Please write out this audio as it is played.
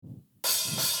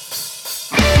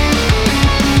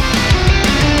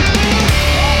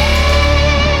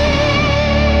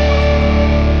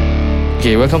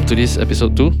Okay, welcome to this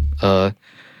episode 2.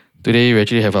 Today we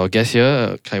actually have our guest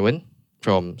here, Kai-Wen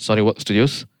from SonicWorks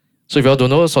Studios. So if you all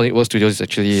don't know, SonicWorks Studios is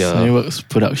actually SonicWorks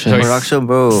Production. Sorry. Production,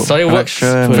 bro. SonicWorks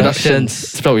Production. Productions,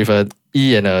 spelled with a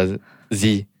E and a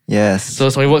Z. Yes. So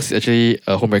SonicWorks is actually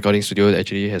a home recording studio that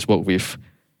actually has worked with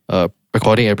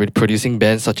recording and producing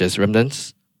bands such as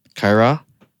Remnants, Kyra,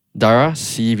 Dara,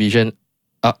 C Vision,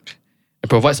 Arc, and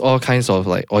provides all kinds of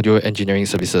like audio engineering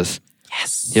services.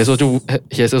 Yes. He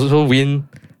has also win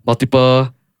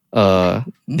multiple Near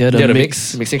the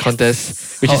Mix mixing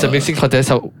contest, which is a mixing contest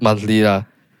held monthly lah.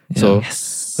 So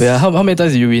Yes. Yeah, how many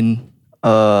times did you win?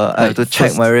 I have to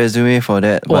check my resume for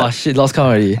that. Wow, But shit, lost count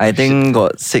already. I think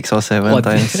got 6 or 7 What?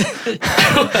 times.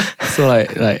 So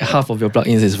like half of your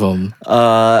plugins is from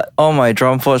All my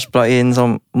Drumforge plugins,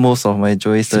 most of my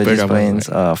Joey Super Sturgis Drummer,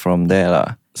 plugins are from there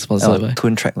lah. sponsored by.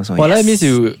 Tune Track also. Well, yes. that means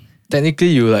you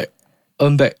technically like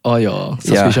earn back all your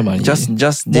subscription money. Just more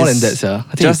this, than that, sir.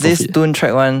 I think just you this profit. Tune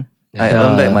Track one. I Yeah.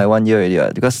 earned back my 1 year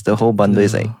already because the whole bundle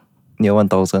is Yeah. like near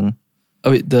 1,000.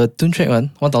 Oh wait, the Tune Track one,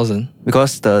 1,000.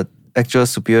 Because the actual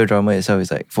Superior Drummer itself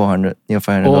is like 400, near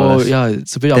 $500. Oh yeah,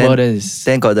 Superior Drummer then is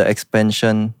Then got the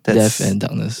expansion. That's Death and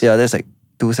Darkness. yeah, that's like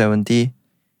 270.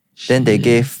 Then they Shit.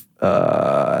 gave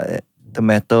the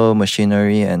Metal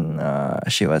Machinery and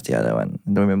shit, what's the other one?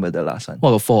 I don't remember the last one.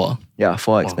 What got 4? Yeah,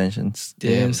 4 expansions.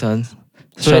 Damn son.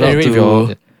 So Shout out anyway, if to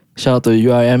you're-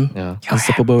 URM, yeah.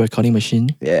 Unstoppable Recording Machine.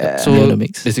 Yeah. So Near the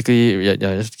Mix. basically,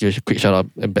 just give a quick shout out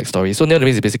and backstory. So Near the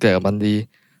Mix is basically like a monthly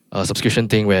subscription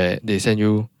thing where they send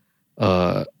you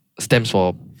stamps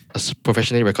for a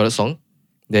professionally recorded song.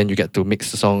 Then you get to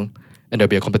mix the song, and there'll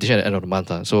be a competition at the end of the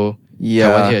month. So Yeah.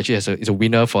 Taiwan here actually is a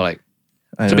winner for like.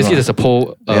 I So don't basically, know. there's a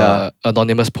poll, Yeah.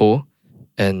 anonymous poll,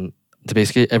 and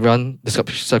basically everyone, the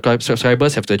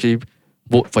subscribers have to actually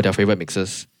vote for their favorite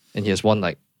mixes, and he has won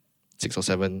like 6 or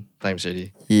 7 times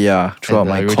already. Yeah, throughout And,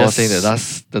 my we were course. just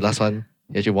saying the last one,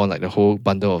 he actually won like the whole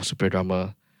bundle of Super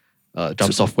Drummer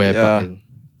drum software yeah. plugin.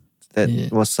 That Yeah.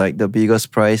 was like the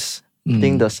biggest prize. I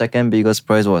think the second biggest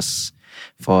prize was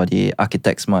for the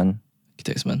Architects month.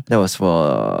 Architects, man. That was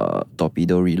for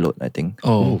Torpedo Reload, I think.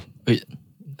 Oh, wait.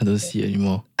 I don't see it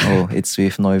anymore. Oh, it's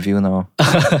with Noiville now.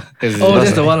 Oh,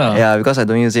 that's the one. Yeah, because I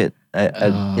don't use it. I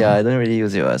Ah. I don't really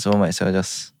use it, so myself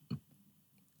just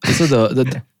So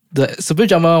the Super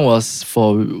Drummer one was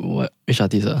for which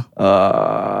artist?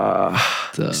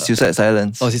 The Suicide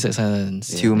Silence. Oh, Suicide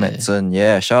Silence. Tew Madsen.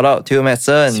 Yeah, shout out Tew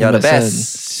Madsen. You're the best.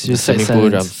 Suicide Semi-pro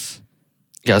Silence. drums.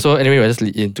 Yeah, so anyway, we'll just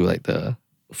lead into like the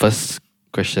first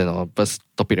question or first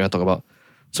topic we want to talk about.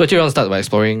 So actually, we want to start by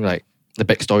exploring like the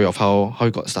backstory of how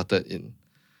you got started in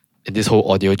this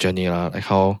whole audio journey, like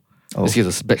how Oh. basically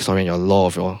the backstory and your law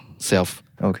of yourself,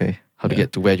 Okay. how to Yeah.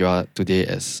 get to where you are today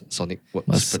as SonicWorks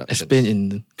Must Productions. explain in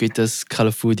the greatest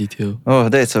colourful detail. Oh,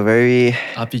 that's a very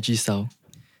style.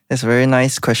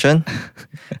 nice question.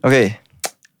 Okay.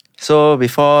 So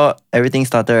before everything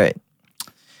started, right,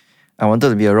 I wanted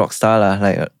to be a rock star,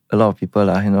 like a lot of people,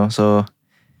 So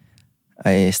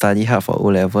I studied hard for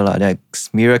O-level. Then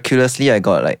miraculously, I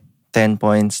got like 10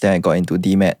 points. Then I got into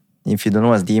DMAT. If you don't know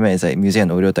what's DMAT, it's like Music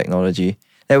and Audio Technology.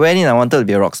 I went in, I wanted to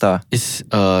be a rock star. It's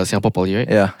Singapore Poly, right?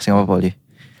 Yeah, Singapore Poly.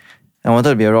 I wanted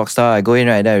to be a rock star. I go in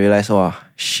right, then I realized, oh,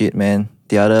 shit, man.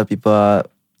 The other people are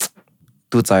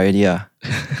too zai already.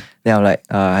 Then I'm like,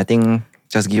 I think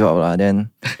just give up. Then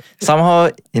somehow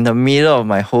in the middle of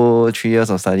my whole 3 years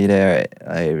of study there, right,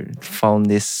 I found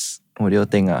this audio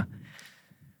thing.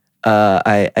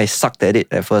 I sucked at it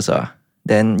at first.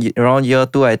 Then around year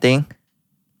 2, I think,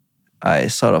 I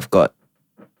sort of got,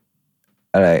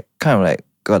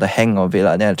 got the hang of it.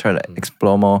 Then I tried to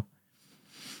explore more.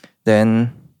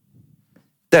 Then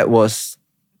that was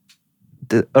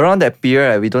around that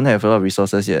period, we don't have a lot of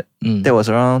resources yet. That was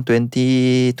around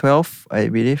 2012, I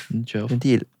believe.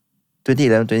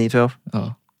 2011, 2012.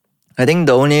 Oh, I think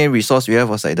the only resource we have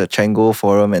was like the Chango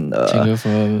forum and the Chingo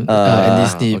from uh, Andy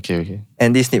Snip. Okay.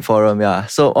 Andy Snip forum, yeah.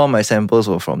 So all my samples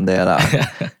were from there.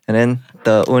 And then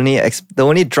the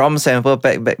only drum sample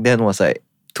back then was like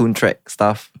Tune Track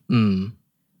stuff.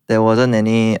 There wasn't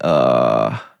any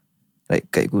like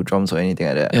Gaigu drums or anything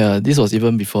like that. Yeah, this was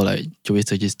even before like Joey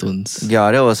Sturgis Stones. Yeah,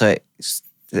 that was like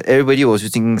everybody was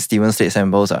using Steven Slate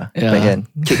samples back then.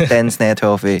 Kick 10, snare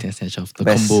 12A. The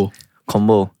Best.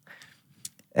 combo.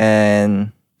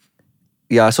 And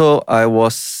yeah, so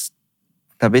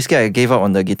basically I gave up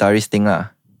on the guitarist thing. Then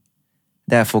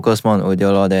I focused more on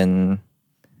audio. Then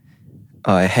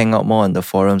I hang out more on the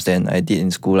forums than I did in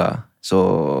school.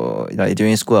 So like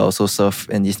during school I also surf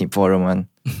Andy Snip forum one.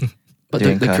 But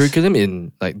during the class. curriculum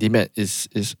in like DMAT is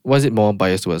was it more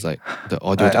biased towards like the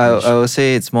audio I would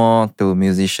say it's more to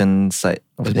musician side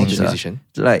of was more things. to musician?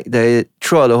 Like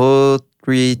throughout the whole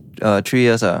 3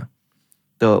 years, I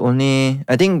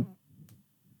think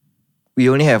we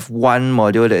only have one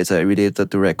module that is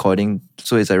related to recording.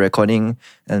 So it's recording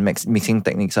and mixing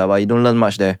techniques, but you don't learn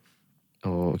much there.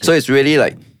 Oh, okay. So it's really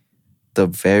like the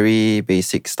very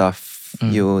basic stuff.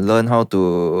 You learn how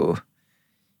to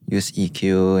use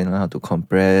EQ and learn how to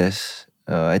compress.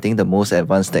 I think the most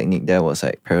advanced technique there was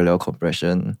like parallel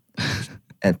compression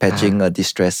and patching a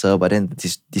distressor, but then the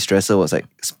distressor was like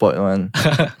spoiled one.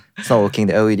 It's not working.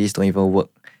 The LEDs don't even work.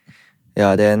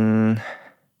 Yeah, then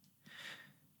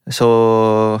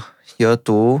so year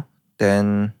 2,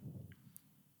 then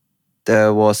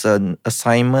there was an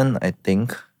assignment, I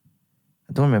think.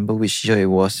 I don't remember which year it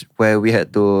was, where we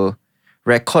had to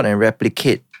record and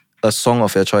replicate a song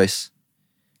of your choice.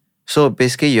 So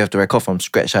basically, you have to record from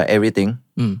scratch, everything.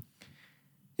 Mm.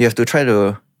 You have to try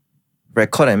to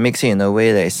record and mix it in a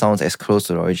way that it sounds as close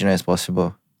to the original as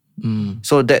possible. Mm.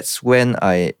 So that's when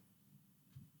I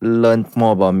learned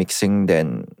more about mixing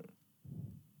than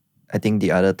I think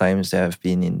the other times that I've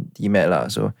been in DMAT lah.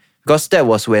 So because that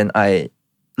was when I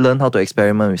learned how to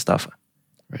experiment with stuff.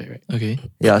 Right. Okay.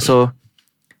 Yeah, so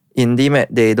in DMAT,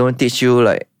 they don't teach you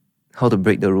like how to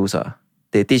break the rules.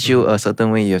 They teach you a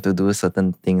certain way you have to do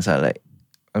certain things. Like,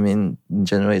 I mean, in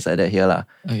general, it's like that here.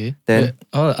 Okay. Then-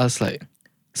 I want to ask like,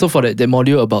 so for that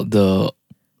module about the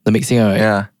mixing, right?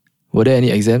 Yeah. Were there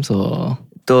any exams or?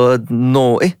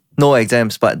 No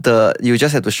exams, but you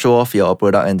just have to show off your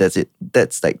product and that's it.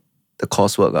 That's like the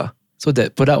coursework. So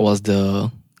that product was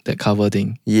that cover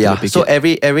thing. Yeah. to So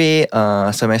replicate? every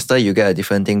semester you get a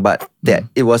different thing, but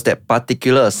it was that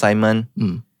particular assignment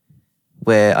Mm.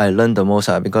 where I learned the most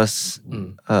because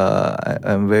Mm.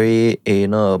 I'm very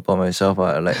anal about myself,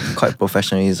 like quite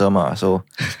professionalism. So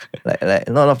like not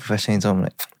a lot of professionalism.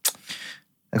 Like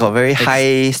I got very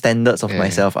high standards of Yeah,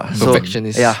 myself. yeah. So,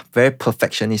 Perfectionist. yeah, very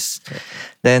perfectionist.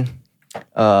 Then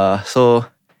so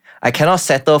I cannot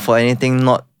settle for anything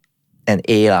not an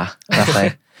A last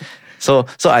time. So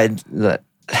I like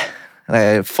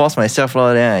I forced myself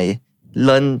then I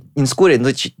learn in school. They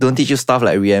don't teach you stuff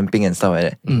like reamping and stuff like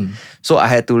that. Mm. So I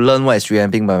had to learn what is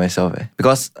reamping by myself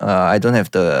because I don't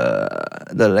have the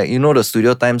like the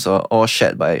studio times are all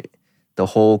shared by the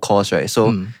whole course, right?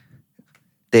 So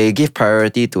they give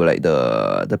priority to like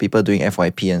the people doing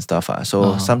FYP and stuff.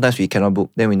 So sometimes we cannot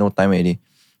book, then we no time already.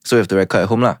 So we have to record at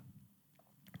home lah.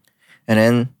 And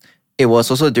then it was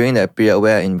also during that period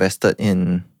where I invested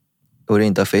in audio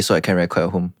interface so I can record at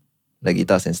home, like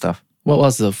guitars and stuff. What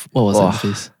was the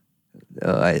interface?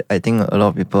 I think a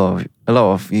lot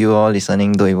of you all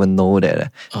listening don't even know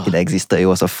that it existed. It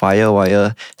was a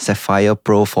Firewire Sapphire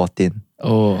Pro 14.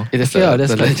 Oh, It's okay, the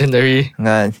that's good. legendary.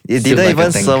 It Sealed didn't like a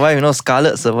even tank. survive.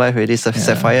 Scarlet survived already.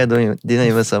 Sapphire didn't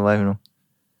even survive.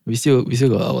 We still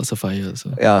got our Sapphire.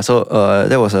 So Yeah, so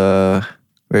that was a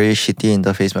very shitty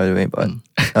interface by the way, but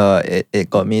it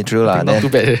got me through lah. Not too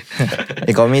bad.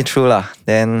 It got me through lah.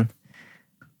 Then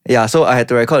yeah, so I had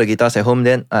to record the guitars at home.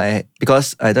 Then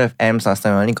because I don't have amps last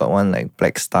time, I only got one like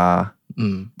Black Star,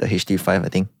 the HD5 I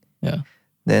think. yeah.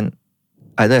 Then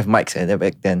I don't have mics at that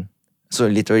back then. So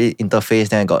literally interface,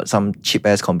 then I got some cheap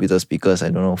ass computer speakers, I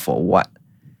don't know for what.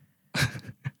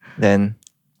 Then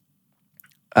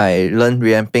I learned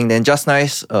reamping. Then just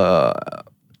nice,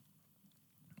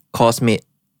 course mate,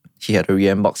 he had a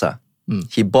reamp box.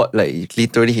 He bought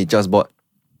literally he just bought.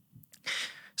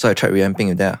 So I tried reamping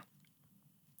with that.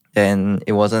 Then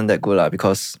it wasn't that good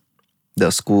because the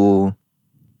school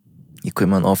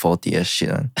equipment all faulty as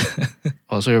shit.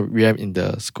 Also reamp in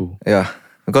the school. Yeah,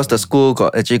 because the school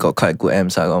got quite good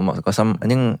amps. Got some, I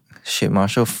think,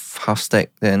 Marshall half stack,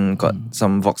 then got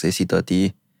some Vox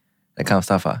AC30, that kind of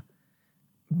stuff.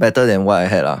 Better than what I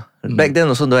had. Back then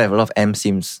also don't have a lot of amp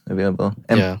sims available.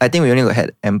 Yeah. I think we only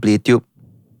had Amplitude,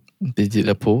 They did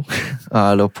a poll.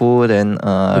 Lopo, then Maybe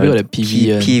got the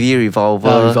PV and- PV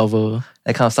Revolver, Revolver.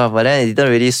 that kind of stuff. But then it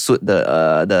didn't really suit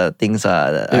the things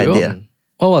that I Wait, did.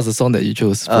 What was the song that you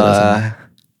chose for the song?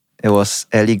 It was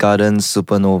Alley Gardens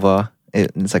Supernova.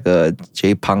 It's like a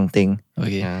J-punk thing.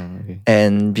 Okay. Yeah, okay.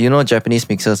 And Japanese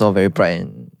mixers all very bright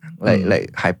and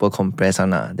like hyper compressed.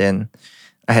 Then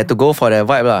I had to go for that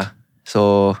vibe lah.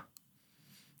 So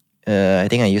I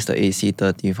think I used the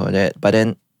AC30 for that. But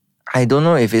then I don't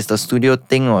know if it's the studio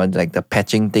thing or like the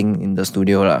patching thing in the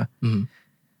studio lah.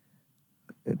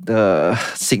 The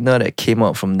signal that came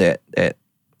out from the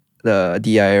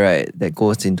DI, right, that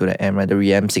goes into the amp, right, the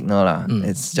reamp signal lah.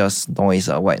 It's just noise,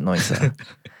 white noise.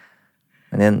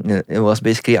 And then it was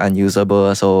basically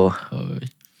unusable. So Oh,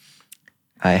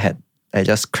 I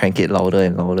just crank it louder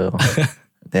and louder.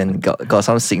 Then got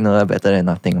some signal better than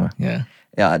nothing. Yeah.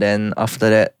 Yeah, then after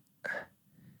that,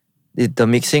 the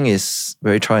mixing is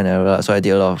very trial and error. So I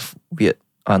did a lot of weird,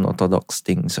 unorthodox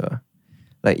things.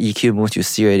 Like EQ moves you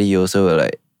see already, you also will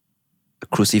like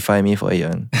crucify me for it,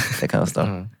 and that kind of stuff.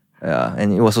 Yeah,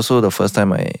 and it was also the first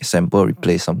time I sample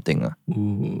replaced something.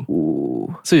 Ooh.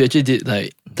 Ooh. So you actually did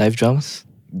like live drums?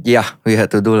 Yeah, we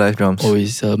had to do live drums.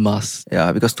 Always a must.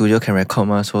 Yeah, because studio can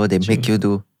record, so they make you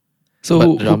do. So But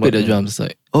who drummer- played the drums?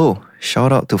 Like, Oh,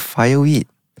 shout out to Fireweed.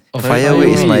 oh, Fireweed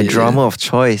is my Fireweed. drummer of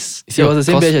choice. He was the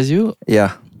same batch as you?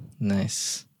 Yeah,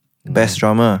 Nice. best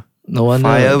drummer. No wonder.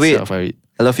 Fireweed. Fireweed.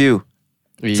 I love you.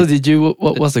 So did you,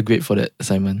 what's the grade for that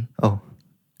assignment? Oh,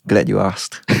 glad you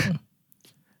asked.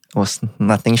 It was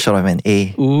nothing short of an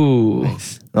A. Ooh.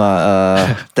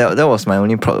 That was my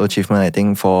only proud achievement. I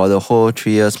think for the whole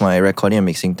 3 years, my recording and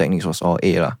mixing techniques was all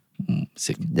A lah.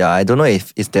 Sick. Yeah, I don't know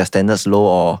if it's their standards low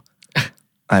or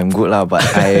I'm good lah. But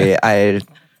I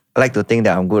like to think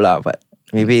that I'm good lah. But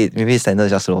maybe standards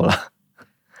just low lah.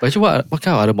 But actually, what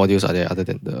kind of other modules are there other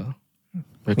than the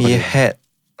We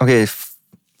recording?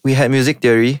 we had music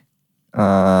theory,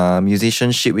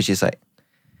 musicianship, which is like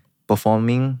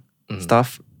performing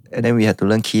stuff, and then we had to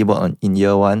learn keyboard in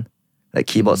year 1, like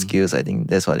keyboard skills. I think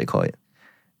that's what they call it.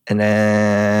 And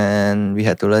then we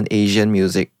had to learn Asian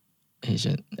music.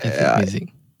 Asian Yeah. music.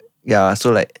 Yeah,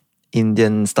 so like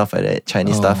Indian stuff like that,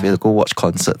 Chinese stuff. We had to go watch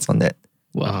concerts on that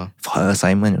Wow. for an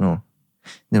assignment,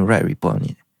 Then write a report on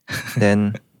it.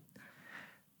 Then,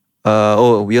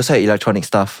 we also had electronic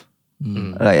stuff.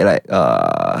 Like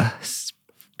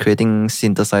creating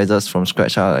synthesizers from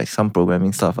scratch, like some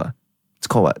programming stuff. It's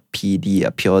called what? PD,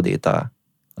 pure data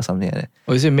or something like that.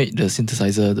 Oh, is it make the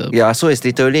synthesizer the Yeah, so it's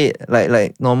literally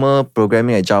like normal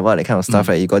programming like Java, that kind of stuff,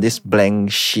 right? You got this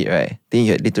blank sheet, right? Then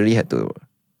you literally had to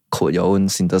code your own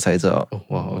synthesizer out. Oh,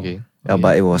 wow, okay. Yeah,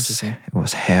 but it was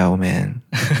Interesting. hell, man.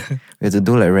 We had to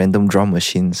do like random drum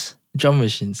machines. drum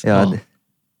machines? Yeah. Oh.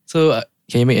 So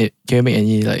can you make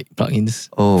any like plugins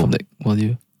from that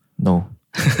module? No.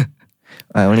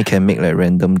 I only can make like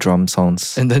random drum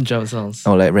sounds. And then drum sounds.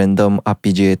 Or like random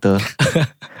arpeggiator.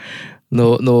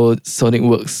 No Sonic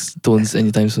Works tones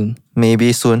anytime soon.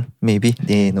 Maybe soon. Maybe.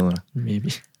 No.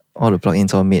 Maybe. All the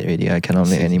plugins are made already. I cannot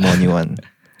make any more new one.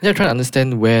 Yeah, trying to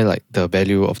understand where like the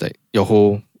value of like your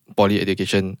whole poly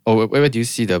education, or where do you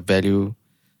see the value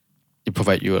it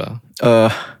provide you lah?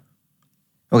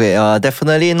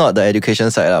 Definitely not the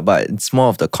education side, but it's more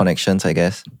of the connections, I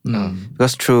guess. Mm.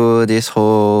 Because through this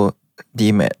whole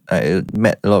DMAT, I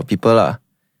met a lot of people lah.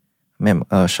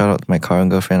 Shout out to my current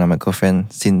girlfriend, my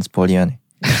girlfriend since poly.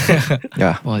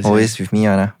 Yeah, Oh, I see. always with me.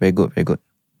 Very good, very good.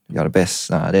 You're the best.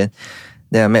 Then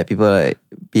I met people like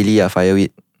Billy,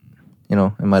 Fireweed.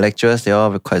 And my lecturers, they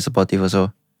all were quite supportive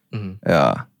also.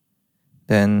 Yeah.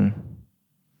 Then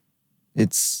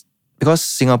it's because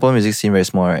Singapore music scene very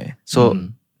small, right? So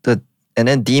and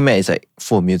then DMAT is like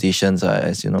full of musicians,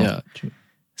 as you know. Yeah, true.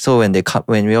 So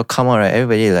when we all come out, right,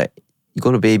 everybody like you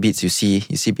go to Bay Beats, you see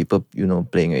people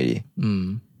playing already.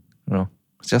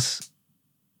 It's just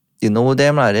you know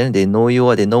them lah. Then they know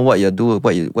you, they know what you do,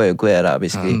 what you're good at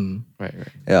basically. Right.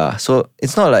 Yeah. So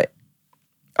it's not like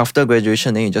after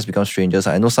graduation then you just become strangers.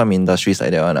 I know some industries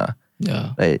like that one.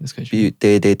 Yeah, Like that's quite true.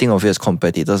 they think of you as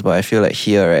competitors, but I feel like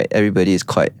here, right, everybody is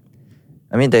quite.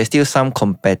 I mean, there's still some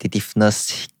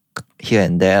competitiveness here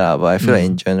and there, but I feel like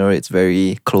in general it's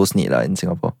very close knit in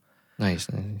Singapore. Nice.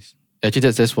 Actually,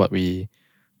 that's what we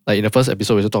like in the first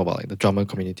episode. We also talk about like the drummer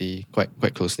community quite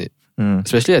close knit.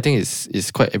 Especially, I think it's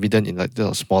quite evident in like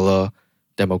the smaller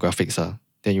demographics.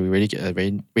 Then you really get a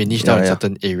very niche down in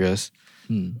certain areas.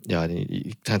 Yeah, then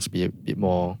it tends to be a bit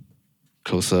more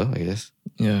closer, I guess.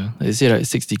 Yeah, they say like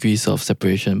 6 degrees of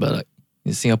separation, but like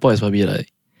in Singapore, it's probably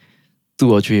like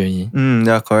 2 or 3 only.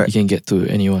 Yeah, correct. You can get to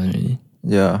anyone already.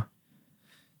 Yeah.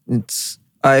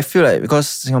 I feel like because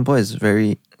Singapore is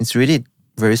it's really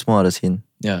very small, the scene.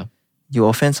 Yeah. You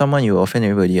offend someone, you offend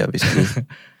everybody, basically.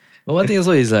 But one thing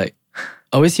also is like,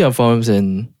 I always see on forums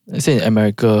and let's say in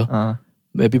America,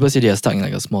 where people say they are stuck in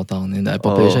like a small town and the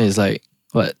population is like,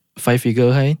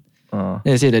 5-figure high? Then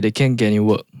they say that they can't get any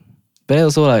work. But then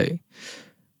also like,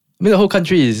 I mean the whole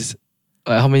country is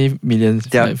how many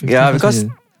millions? Like 50 because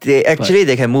million.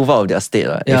 they can move out of their state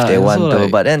if they want to,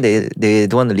 but then they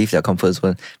don't want to leave their comfort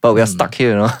zone. But we are stuck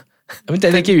here, I mean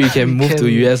technically we can move to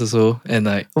US also and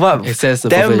like access the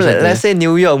damn, population there. let's say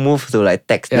New York move to like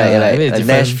Texas, Yeah, I mean, it's like different.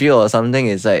 Nashville or something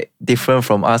is like different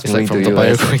from us It's moving like from to Toa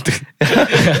US. Payoh going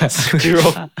to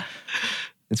Jurong.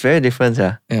 It's very different,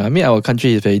 yeah. Yeah, I mean our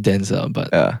country is very dense, but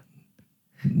Yeah.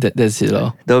 that's it.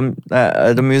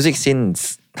 The music scene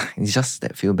it's just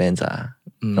that few bands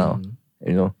now.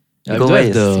 You know, I you don't go where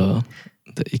have it's-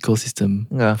 the ecosystem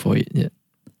Yeah. for it yet.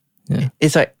 Yeah.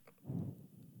 it's like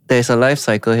there's a life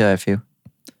cycle here, I feel.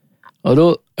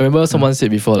 Although I remember someone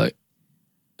said before, like,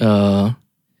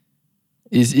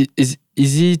 it's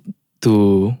easy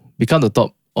to become the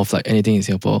top of like anything in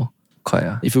Singapore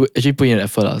Quite if you actually put in an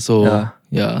effort. So Yeah.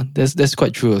 yeah, that's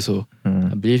quite true also. I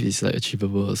Mm. believe it's like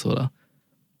achievable also.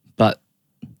 But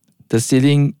the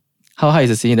ceiling, how high is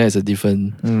the ceiling, that is a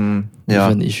different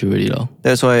different issue really.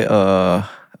 That's why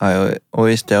I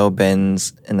always tell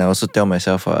bands, and I also tell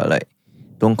myself like,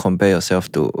 don't compare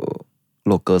yourself to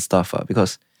local stuff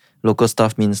because local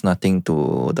stuff means nothing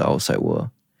to the outside world.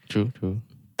 True.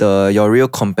 Your real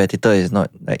competitor is not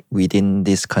like within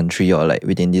this country or like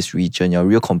within this region. Your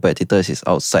real competitor is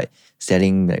outside,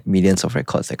 selling like millions of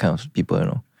records, that kind of people, you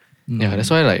know. Yeah, that's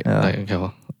why like Yeah. okay,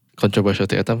 well, controversial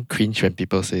thing. I time cringe when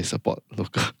people say support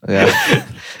local. Yeah.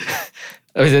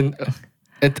 I mean,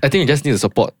 I think you just need to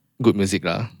support good music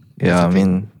lah. Yeah, I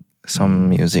mean, some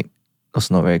music was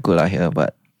not very good here,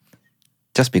 but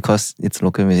just because it's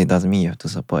local music doesn't mean you have to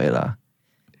support it lah.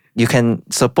 You can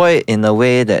support it in a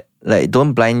way that like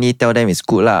don't blindly tell them it's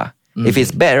good lah. If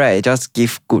it's bad, right, just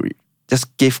give good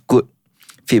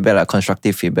feedback lah,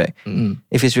 constructive feedback.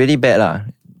 If it's really bad lah,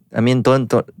 I mean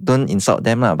don't insult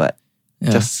them lah, but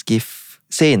just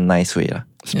say in a nice way lah.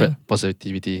 Spread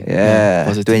positivity. Yeah,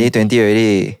 positivity. 2020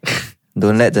 already.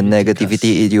 Don't let the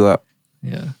negativity eat you up.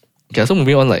 Yeah. Okay, so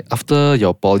moving on, like after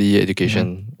your poly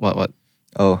education, what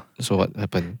Oh, what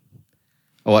happened?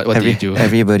 What did you do?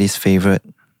 everybody's favorite.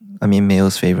 I mean,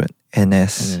 male's favorite.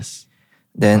 NS. Yes.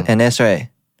 Then NS, right?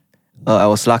 I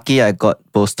was lucky I got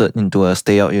posted into a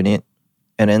stay out unit.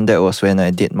 And then that was when I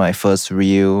did my first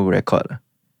real record.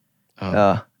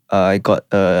 I got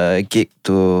a gig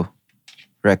to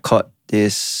record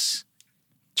this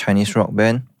Chinese rock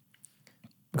band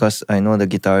because I know the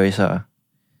guitarist.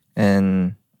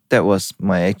 And that was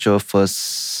my actual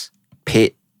first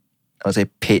paid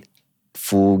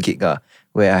full gig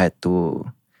where I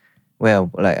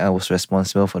was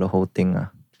responsible for the whole thing.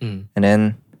 And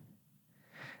then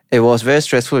it was very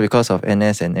stressful because of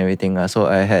NS and everything. So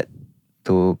I had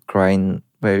to grind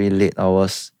very late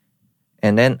hours.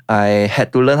 And then I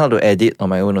had to learn how to edit on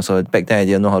my own also. Back then I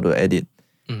didn't know how to edit.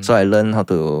 So I learned how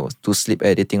to do sleep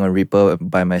editing on Reaper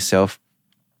by myself.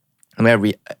 I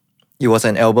mean, it was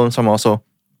an album song also.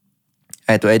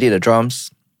 I had to edit the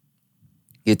drums,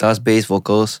 guitars, bass,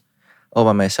 vocals, all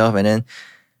by myself. And then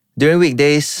during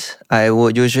weekdays, I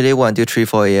would usually work until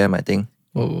 3-4 a.m. I think.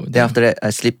 Oh, Then after that, I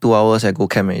sleep 2 hours, I go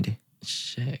camp already.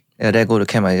 shit. Yeah, then I go to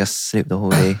camp, I just sleep the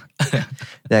whole day.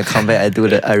 Then I come back,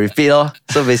 I repeat.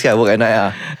 So basically I work at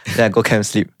night. Then I go camp,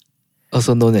 sleep.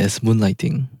 Also known as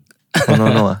moonlighting.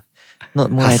 No. Not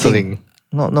moonlighting. Hustling.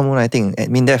 Not moonlighting.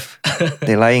 Admin deaf.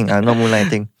 They're lying. I'm not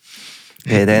moonlighting.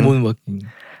 Okay, then Moonworking.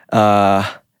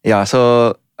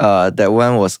 so that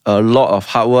one was a lot of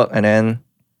hard work, and then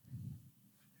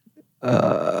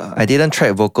I didn't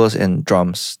track vocals and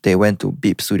drums. They went to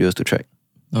Beep Studios to track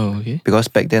Oh, okay. because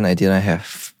back then I didn't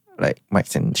have like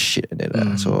mics and shit like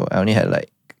that. So I only had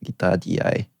like guitar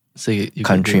DI, So you could do,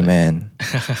 Countryman.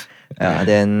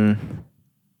 Then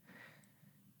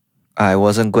I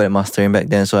wasn't good at mastering back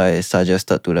then, so I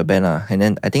suggested to the band and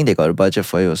then I think they got a budget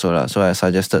for it also so I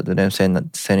suggested to them send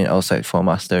it outside for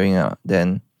mastering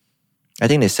Then I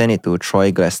think they sent it to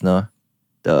Troy Glessner,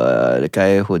 the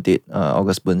guy who did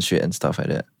August Burns Street and stuff like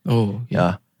that. Oh,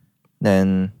 Yeah.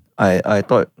 Then I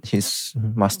thought his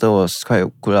master was quite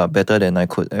good better than I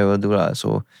could ever do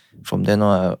So from then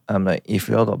on I'm like, if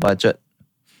you all got budget,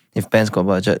 if bands got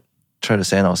budget, try to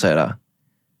send outside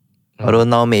Although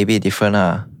now maybe different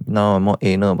Now I'm more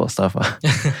anal about stuff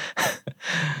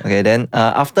Okay, then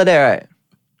after that, right,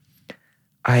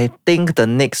 I think the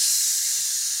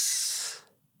next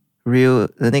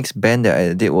band that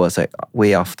I did was like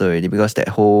way after already, because that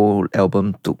whole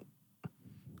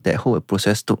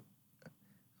process took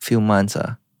few months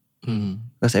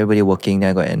because everybody working. Then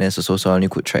I got NS also, so I only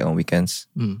could track on weekends.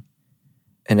 And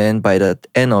then by the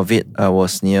end of it, I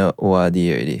was near ORD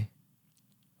already.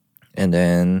 And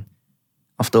then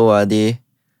after ORD,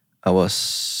 I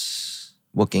was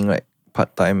working like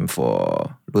part-time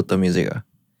for Luther Music.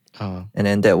 And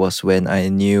then that was when I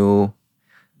knew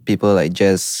people like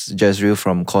Jezreel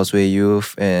from Causeway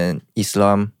Youth and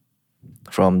Islam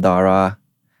from Dara,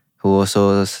 who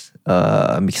also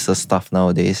mixes stuff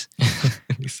nowadays.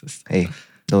 Hey,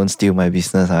 don't steal my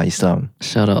business, Islam.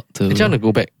 Shout out to... Actually, I want to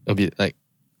go back a bit, like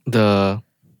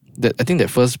I think that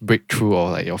first breakthrough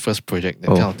or like your first project, that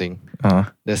kind of thing.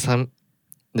 There's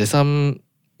some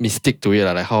mystic to it,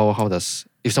 like how does,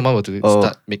 if someone were to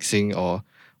start mixing or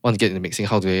want to get into mixing,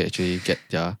 how do they actually get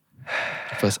their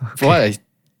first? From what I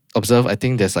observe, I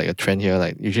think there's like a trend here.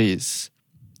 Like usually it's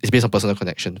based on personal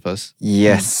connection first.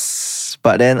 Yes.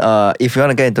 But then if you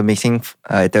want to get into mixing,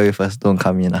 I tell you first, don't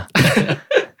come in.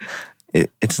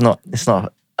 It's not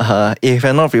if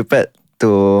you're not prepared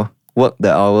to work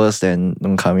the hours, then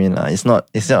don't come in. It's not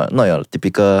your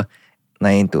typical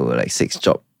 9 to like 6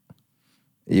 job.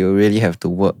 You really have to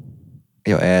work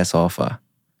your ass off. But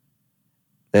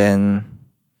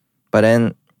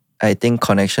then I think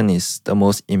connection is the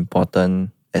most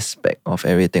important aspect of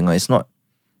everything. It's not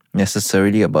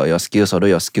necessarily about your skills, although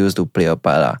your skills do play a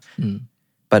part.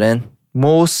 But then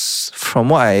from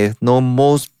what I know,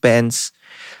 most bands,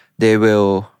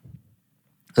 the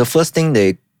first thing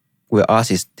they will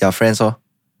ask is their friends.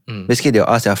 Basically, they'll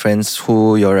ask their friends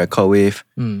who you record with,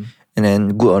 and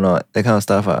then good or not, that kind of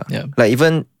stuff. Like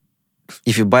even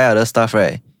if you buy other stuff,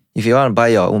 right? If you want to buy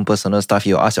your own personal stuff,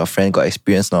 you ask your friend got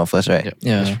experience now first, right?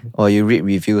 Yeah. Or you read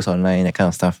reviews online, that kind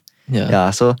of stuff.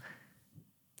 Yeah. So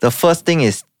the first thing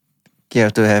is you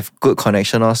have to have good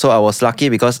connection. So I was lucky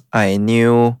because I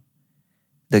knew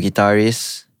the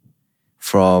guitarist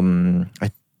from, I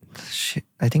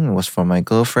think it was from my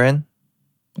girlfriend.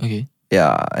 Okay.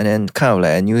 Yeah, and then kind of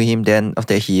like I knew him. Then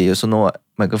after he also know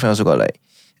my girlfriend also got like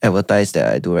advertised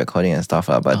that I do recording and stuff.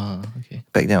 But okay.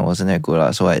 back then I wasn't that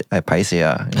good. So I paiseh.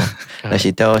 You know? Like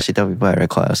she tell people I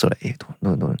record. So like, hey,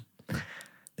 don't.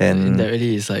 Then that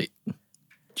really is like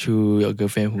through your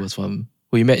girlfriend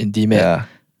who you met in DMAT. Yeah.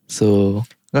 So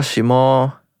because she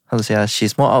more, how to say,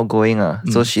 she's more outgoing.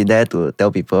 So she dare to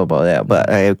tell people about that. But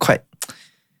I'm quite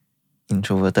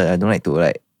introverted. I don't like to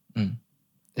like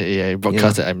I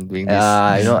broadcast that I'm doing this.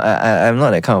 I'm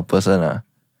not that kind of person. Right,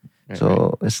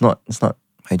 so it's not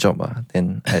my job.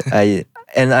 Then I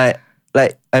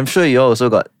like I'm sure you also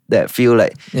got that feel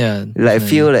like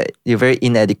feel like you're very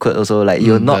inadequate also, like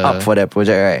you're not up for that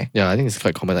project, right? Yeah, I think it's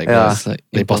quite common, like it's like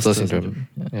the imposter syndrome.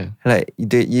 Yeah. Like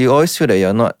you always feel that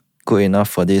you're not good enough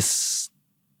for this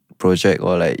project,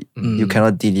 or like you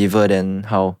cannot deliver, then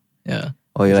how? Yeah.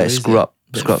 Or you like screw up.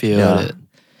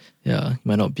 That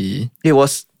might not be. It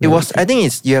was I think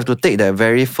it's you have to take that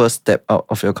very first step out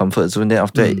of your comfort zone, then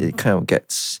after it kind of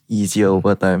gets easier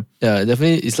over time. Yeah,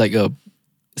 definitely it's like a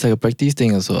practice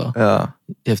thing as well. Yeah.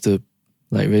 You have to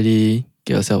like really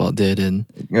get yourself out there, then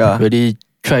really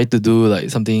try to do like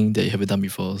something that you haven't done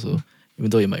before. So even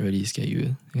though it might really scare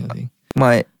you, kind of thing.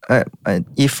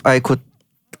 If I could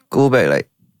go back like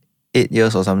 8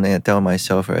 years or something and tell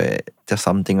myself, right, just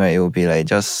something, right, it would be like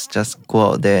just go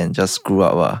out there and just screw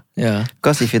up. Yeah.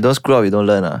 Because if you don't screw up, you don't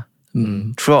learn.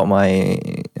 Throughout my,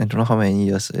 I don't know how many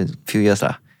years, a few years,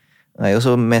 I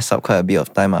also messed up quite a bit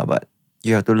of time, but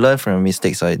you have to learn from your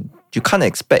mistakes. You can't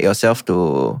expect yourself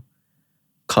to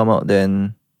come out there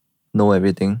and know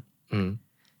everything.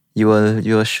 You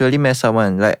will surely mess up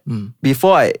one. Like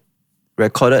before I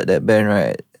recorded that band,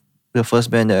 right, the first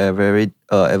band that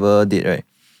I ever did, right,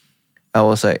 I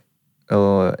was like,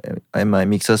 and my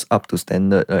mixers up to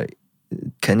standard? Like,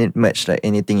 can it match like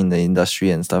anything in the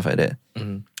industry and stuff like that?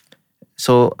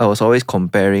 So I was always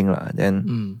comparing.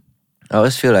 Then I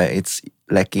always feel like it's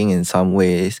lacking in some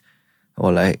ways,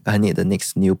 or like I need the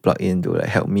next new plugin to like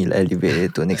help me elevate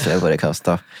it to the next level, that kind of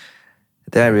stuff.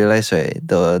 Then I realized, right,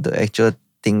 the actual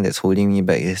thing that's holding me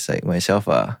back is like myself.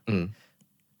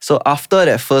 So after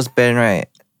that first band, right,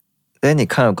 then it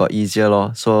kind of got easier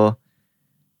lor. So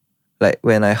like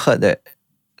when I heard that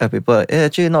people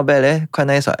actually not bad, quite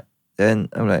nice. Then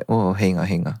I'm like, oh, hang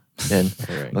on. Then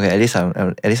okay, at least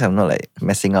I'm not like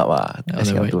messing up.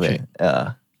 Messing up too bad.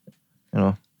 Yeah, you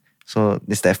know. So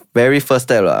it's that very first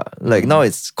step Like now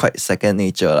it's quite second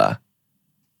nature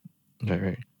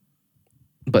Right.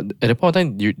 But at the point of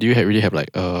time, do you really have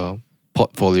like a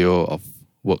portfolio of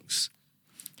works,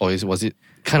 or was it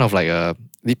kind of like a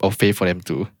leap of faith for them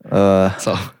to?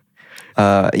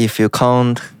 If you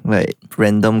count like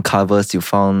random covers you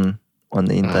found on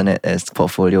the internet as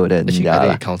portfolio, then I think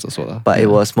it counts as well. But it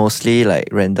was mostly like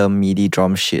random MIDI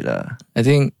drum shit. I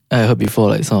think I heard before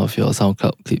like some of your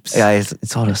SoundCloud clips. Yeah,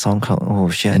 it's all the SoundCloud. Oh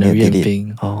shit, and I need to reamping.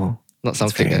 delete. Oh, not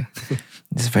SoundCloud.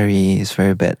 It's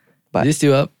very bad. But is it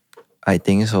still up? I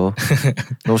think so.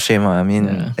 No shame. I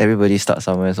mean, everybody starts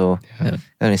somewhere, so I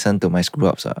listen to my screw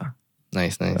ups.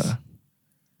 Nice.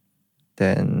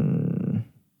 Then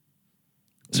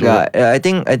I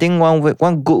think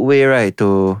one good way, right,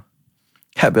 to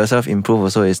help yourself improve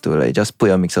also is to like just put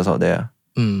your mixers out there.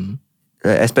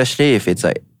 Especially if it's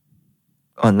like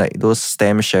on like those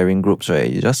stem sharing groups,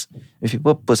 right? If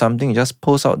people put something, you just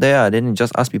post out there, then you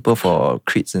just ask people for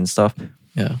crits and stuff.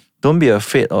 Yeah. Don't be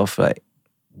afraid of like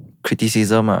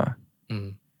criticism.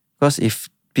 Because if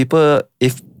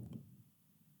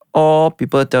all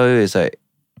people tell you is like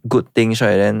good things,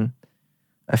 right? Then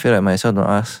I feel like myself don't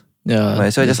ask. Yeah. Might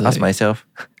as well just ask myself.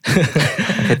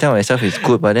 I can tell myself it's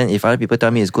good, but then if other people tell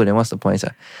me it's good, then what's the point?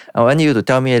 I want you to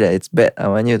tell me that it's bad. I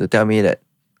want you to tell me that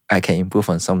I can improve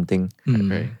on something.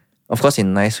 Right. Of course, in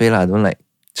a nice way lah. Don't like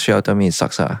straight out tell me it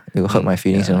sucks. It will hurt my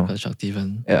feelings, you know. Constructive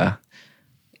and Yeah.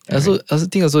 I also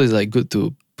think it's like good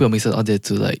to put a mixer out there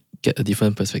to like get a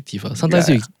different perspective. Sometimes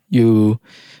you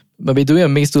but by doing a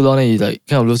mix too long, then you like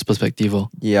kind of lose perspective.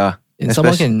 Yeah. And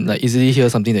someone can like easily hear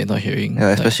something they're not hearing. Yeah,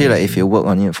 especially like if you work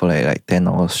on it for like 10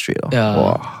 hours straight. Yeah.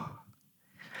 Wow.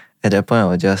 At that point, I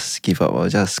will just give up. I'll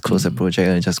just close the project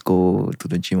and just go to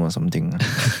the gym or something.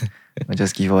 I'll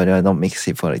just give up. I'll not mix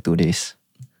it for like 2 days.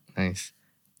 Nice.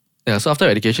 Yeah, so after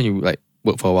education, you like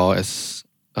work for a while as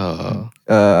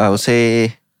I would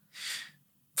say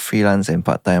freelance and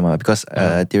part-time because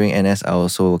during NS, I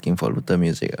was also working for Luther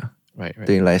Music. Right.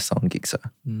 Doing live sound gigs.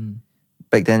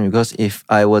 Back then, because if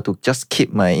I were to just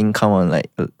keep my income on like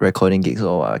recording gigs,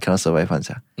 I cannot survive once.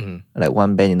 Like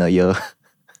one band in a year.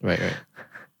 Right.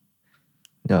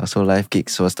 Yeah, so live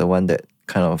gigs was the one that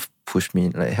kind of pushed me,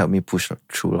 like helped me push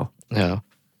through. Yeah.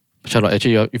 Shout out.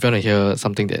 Actually, if you want to hear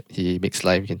something that he makes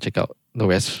live, you can check out No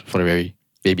Rest for the Very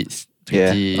Babies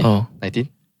 2019.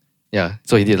 Yeah,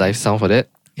 so he did live sound for that.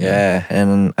 Yeah,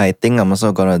 and I think I'm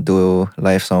also gonna do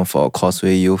live sound for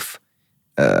Causeway Youth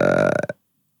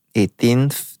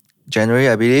 18th January,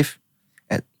 I believe,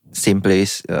 at same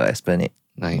place, Esplanade.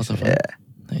 Nice. Yeah.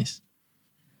 Nice.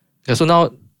 Yeah, so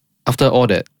now, after all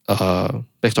that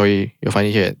backstory, you're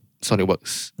finally here at Sonic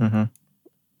Works.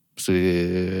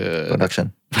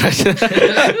 Production.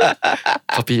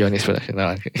 Copy your next production.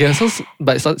 Yeah,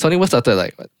 but Sonic Works started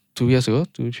like what, 2 years ago?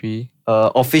 2, 3?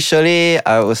 Officially,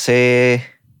 I would say...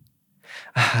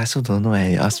 I also don't know.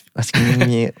 You're asking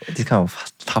me these kind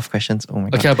of tough questions. Oh my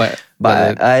god. Okay,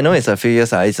 but I know it's a few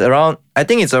years. It's around... I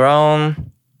think it's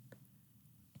around...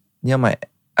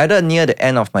 Either near the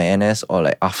end of my NS or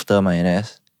like after my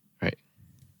NS. Right.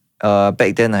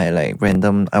 Back then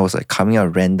I was like coming out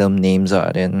with random names.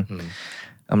 Then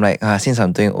I'm like, since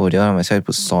I'm doing audio, I might as well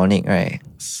put Sonic, right?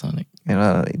 Sonic. Then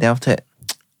after that,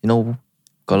 got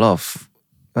a lot of...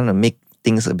 want to make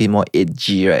things a bit more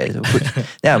edgy, right? So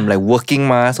then I'm like working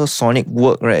so Sonic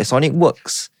work, right? Sonic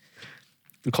Works.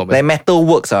 Like Metal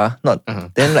Works, not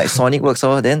then like Sonic Works.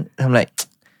 Then I'm like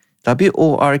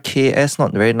WORKS,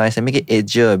 not very nice. I make it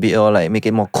edgier a bit, or like make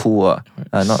it more cool.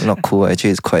 Not cool.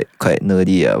 Actually, it's quite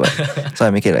nerdy. But so I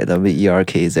make it like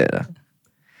WERKZ.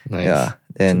 Nice. Yeah.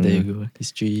 Then so there you go.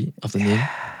 History of the name.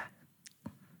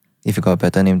 If you got a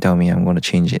better name, tell me. I'm gonna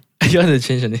change it. You want to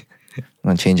change the name? I'm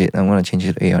gonna change it. I'm gonna change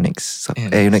it to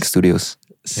Aeonix Studios.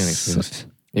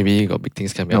 Maybe you got big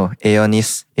things coming No, up.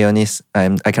 Aeonis.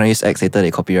 I cannot use X later.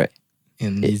 They copyright.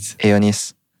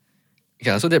 Aeonis.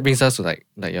 Yeah, so that brings us to like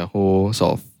your whole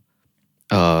sort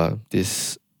of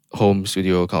this home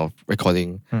studio kind of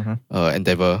recording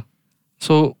endeavor.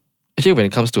 So actually, when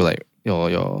it comes to like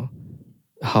your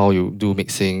how you do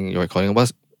mixing, your recording, I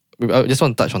just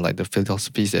want to touch on like the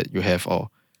philosophies that you have or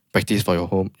practice for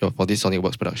for these Sonic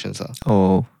Works productions.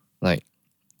 Oh. Like,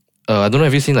 I don't know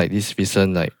if you've seen like this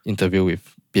recent like interview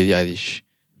with Billie Eilish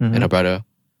and her brother.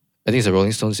 I think it's a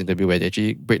Rolling Stones interview where they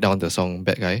actually break down the song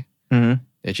Bad Guy.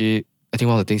 Actually, I think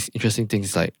one of the interesting things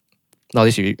is like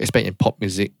nowadays you expect in pop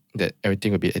music that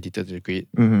everything will be edited to the grid.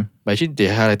 But actually they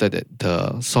highlighted that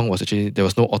the song was actually, there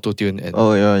was no auto-tune and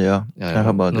yeah. I heard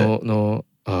about that. No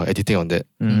editing on that.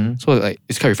 So like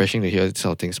it's quite refreshing to hear these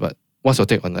sort of things. But what's your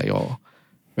take on like your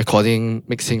recording,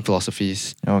 mixing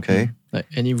philosophies? Okay. Like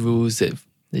any rules that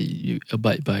you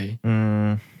abide by?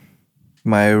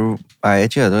 I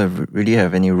don't really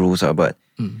have any rules, but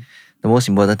the most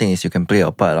important thing is you can play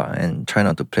your part and try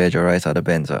not to plagiarize other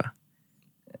bands.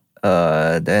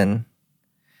 Then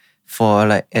for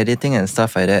like editing and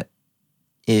stuff like that,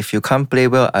 if you can't play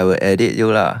well, I will edit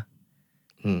you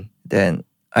Then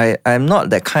I'm not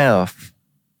that kind of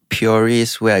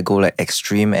purist where I go like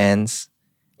extreme ends.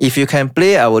 If you can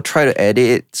play, I will try to edit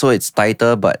it so it's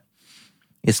tighter, but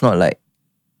it's not like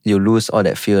you lose all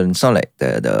that feel. It's not like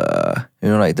the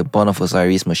like the Born of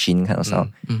Osiris machine kind of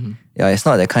sound. Yeah, it's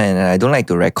not that kind. And I don't like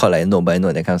to record like note by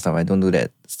note, that kind of stuff. I don't do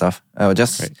that stuff. I will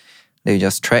just let you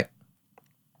just track.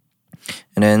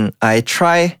 And then I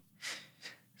try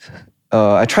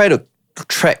to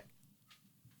track.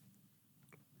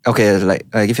 Okay, like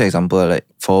I give you an example. Like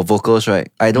for vocals, right?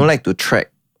 I don't like to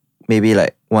track maybe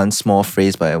like one small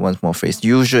phrase by one small phrase.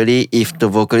 Usually, if the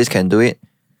vocalist can do it,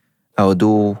 I will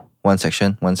do one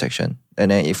section.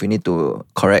 And then if we need to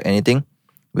correct anything,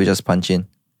 we just punch in.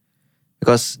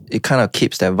 Because it kind of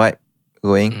keeps that vibe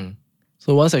going.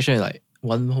 So one section is like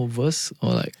one whole verse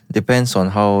or like Depends on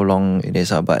how long it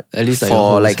is, but at least like a for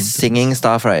whole like sentence. singing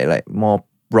stuff, right? Like more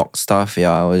rock stuff,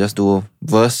 yeah, I will just do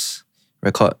verse,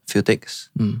 record, few takes,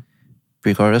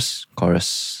 pre-chorus,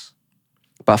 chorus.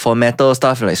 But for metal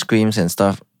stuff like screams and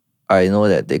stuff, I know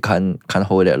that they can't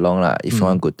hold that long lah. If you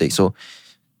want good take, so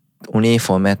only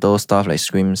for metal stuff like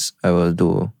screams, I will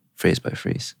do phrase by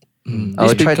phrase.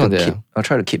 I'll try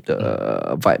to keep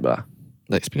the vibe lah.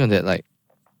 Like speaking on that, like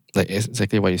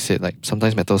exactly what you said. Like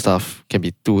sometimes metal stuff can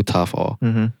be too tough, or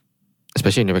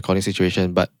especially in the recording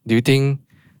situation. But do you think,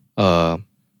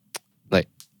 like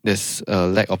there's a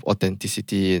lack of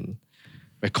authenticity in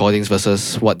recordings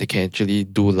versus what they can actually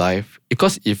do live?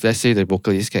 Because if let's say the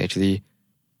vocalist can actually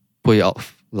put it out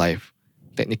live,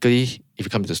 technically, if you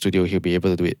come to the studio, he'll be able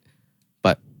to do it.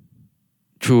 But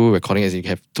through recording, as you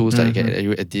have tools that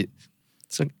you edit,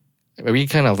 so we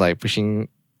kind of like pushing,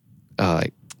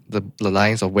 like the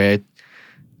lines of where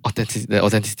the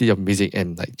authenticity of music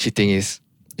and like cheating is.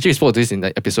 Actually, we spoke to this in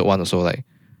like episode 1 or so. Like,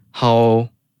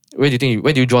 where do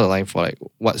you draw the line for like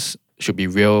what should be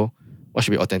real, what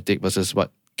should be authentic versus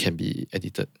what can be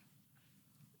edited?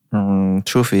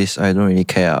 Truth is, I don't really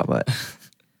care, but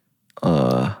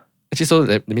actually, so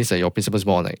that means that your principle is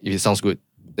more on like if it sounds good,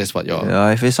 that's what your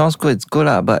if it sounds good, it's good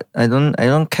lah. But I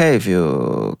don't care if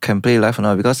you can play live or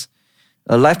not, because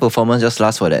a live performance just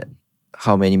lasts for that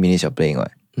how many minutes you're playing,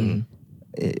 right?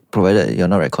 Provided you're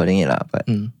not recording it lah. But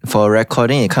for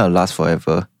recording, it kind of lasts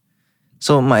forever.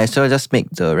 So might as well just make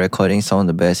the recording sound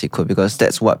the best it could, because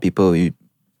that's what people will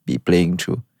be playing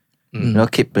through. You know,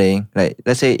 keep playing. Like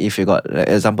let's say if you got like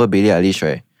example Billie Eilish,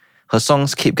 right? Her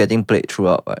songs keep getting played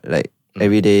throughout, right? Like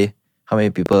every day, how many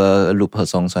people loop her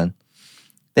songs on?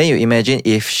 Then you imagine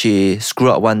if she screw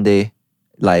up one day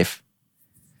live,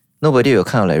 nobody will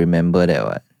kind of like remember that,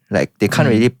 right? Like they can't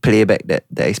really play back that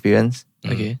experience.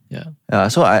 Okay, yeah.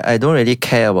 So I don't really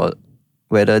care about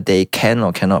whether they can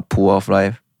or cannot pull off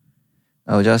live.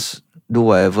 I'll just do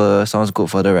whatever sounds good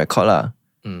for the record lah.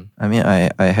 I mean,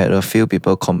 I had a few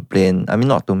people complain, I mean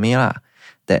not to me lah,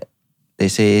 that they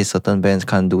say certain bands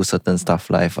can't do certain stuff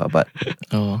live, but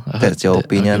that's your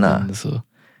opinion lah.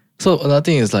 So another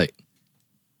thing is like,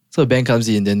 so a band comes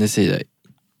in, then they say like,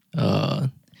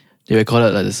 they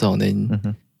recorded like the song,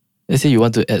 then let's say you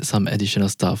want to add some additional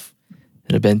stuff,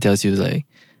 and the band tells you like,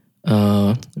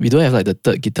 we don't have like the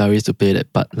third guitarist to play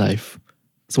that part live.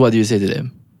 So what do you say to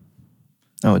them?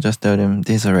 I would just tell them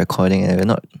this is a recording and we're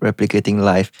not replicating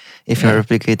live. If you're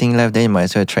replicating live, then you might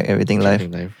as well track everything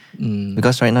live.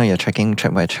 Because right now you're tracking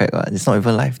track by track. It's not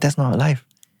even live. That's not live.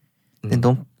 Then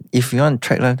don't. If you want to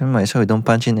track live, then might as well don't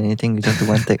punch in anything. You just do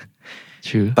one take.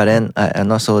 True. But then I'm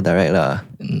not so direct lah.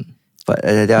 But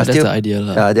there are that's still the idea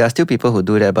lah. there are still people who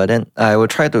do that. But then I will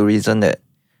try to reason that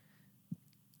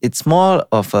it's more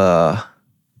of a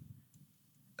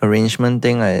arrangement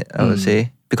thing. I would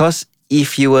say, because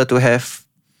if you were to have,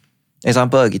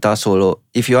 example, a guitar solo,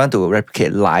 if you want to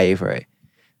replicate live, right,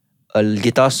 a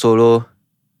guitar solo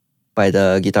by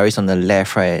the guitarist on the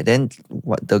left, right, then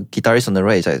what the guitarist on the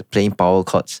right is like playing power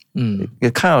chords.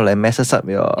 It kind of like messes up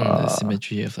your the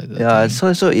symmetry of like that. Yeah,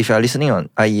 so if you're listening on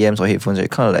IEMs or headphones,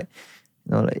 it kind of like,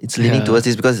 you know, like it's leaning towards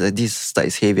this because this side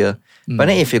is heavier. But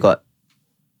then if you got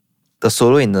the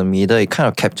solo in the middle, it kind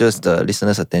of captures the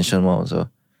listener's attention more also.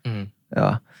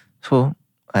 Yeah. So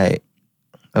I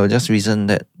will just reason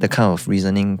that kind of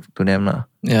reasoning to them lah.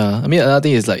 Yeah, I mean another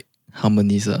thing is like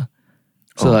harmonies lah.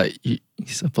 So like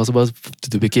it's possible to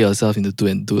duplicate yourself into two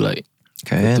and do like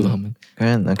two harmonies.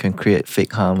 I can create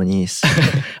fake harmonies.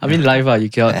 I mean live you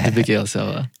cannot duplicate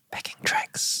yourself. Backing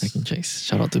tracks.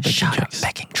 Shout out to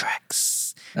backing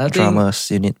tracks.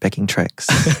 Drummers, you need backing tracks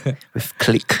with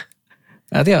click.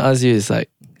 I think I'll ask you is like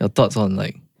your thoughts on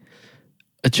like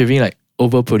achieving like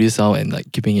overproduced sound and like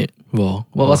keeping it raw.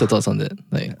 What's your thoughts on that?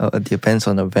 Like it depends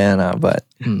on the band but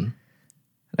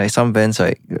like some bands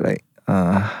like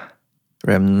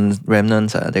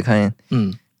Remnants they kind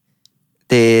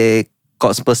they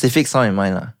got specific sound in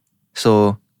mind lah.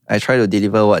 So I try to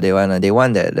deliver what they want. They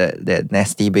want that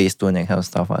nasty bass tone and kind of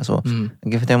stuff. So I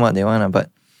give them what they want. But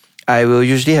I will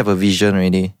usually have a vision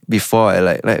already before I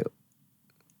like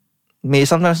maybe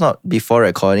sometimes not before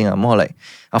recording, more like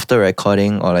after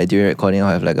recording or like during recording, I'll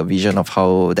have like a vision of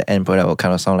how the end product will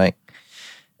kind of sound like.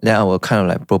 Then I will kind of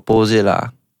like propose it lah.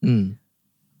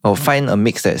 I'll find a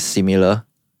mix that's similar,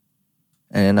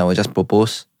 and then I will just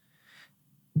propose.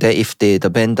 Then if the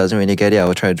band doesn't really get it, I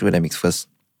will try to do the mix first.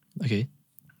 Okay.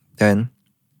 Then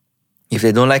if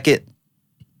they don't like it,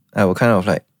 I will kind of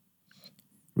like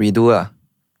redo lah.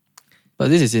 But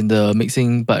this is in the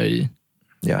mixing part already.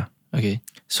 Yeah. Okay.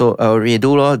 So I'll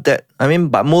redo that. I mean,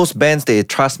 but most bands, they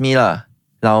trust me lah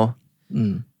now.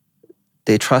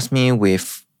 they trust me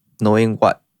with knowing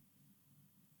what.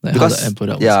 Like because how the end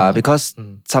product yeah, was because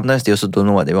sometimes they also don't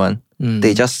know what they want.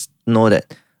 They just know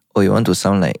that, oh, you want to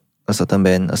sound like a certain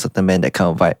band, that kind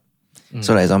of vibe.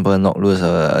 So, like example, Knock Loose,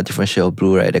 a different shade of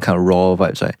blue, right? That kind of raw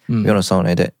vibes, right? You want to sound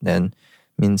like that, then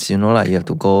means you know, like you have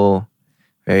to go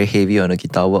very heavy on the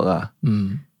guitar work,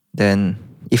 Then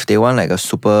if they want like a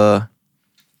super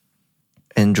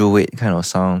Andrew Wade kind of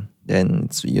sound, then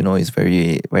it's, you know, it's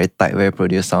very very tight, very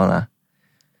produced sound,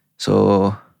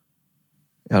 So,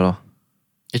 yeah, lor.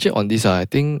 Actually, on this, I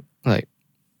think like,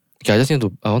 okay, I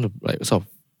want to like sort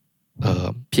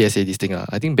of PSA this thing.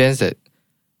 I think bands that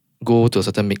go to a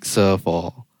certain mixer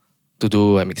to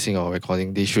do a mixing or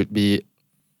recording, they should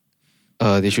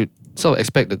sort of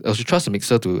expect or should trust the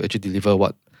mixer to actually deliver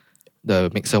what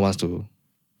the mixer wants to,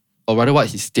 or rather what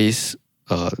his taste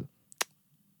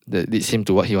that leads him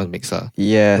to what he wants to mix.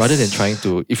 Yes. Rather than trying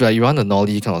to, if like you want a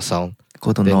Nolly kind of sound,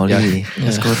 go to then Nolly.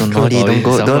 Let's go to Nolly.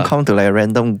 Don't come to like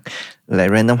random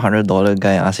 $100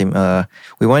 guy and ask him,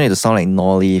 we want you to sound like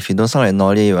Nolly. If you don't sound like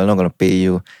Nolly, we're not gonna pay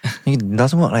you. It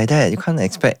doesn't work like that. You can't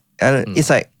expect. It's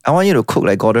like, I want you to cook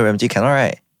like Gordon Ramsay. Cannot,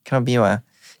 right? Cannot be, what?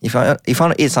 If I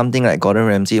want to eat something like Gordon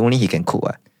Ramsay, only he can cook,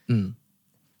 what?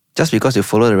 Just because you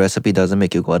follow the recipe doesn't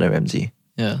make you Gordon Ramsay.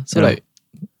 Yeah. So like,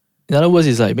 in other words,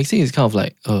 it's like mixing is kind of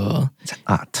like it's an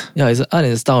art. Yeah, it's an art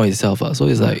and style itself. So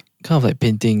it's like kind of like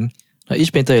painting. Like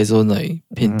each painter has his own like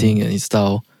painting and his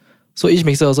style. So each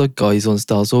mixer also got his own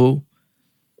style. So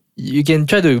you can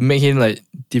try to make him like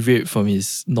deviate from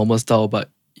his normal style, but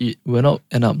it will not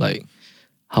end up like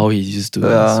how he used to.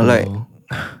 Like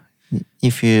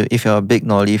if you're a big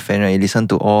Nolly fan, right, you listen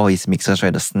to all his mixes,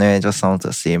 right, the snare just sounds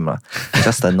the same.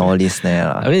 Just the Nolly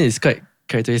snare. I mean, it's quite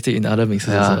characteristic in other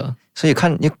mixes as well. So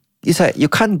it's like you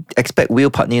can't expect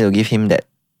Will Putney to give him that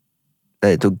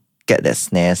to get that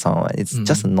snare sound. It's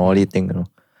just a Nolly thing, you know.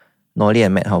 Nolly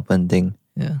and Matt Halpern thing.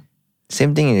 Yeah.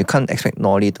 Same thing, you can't expect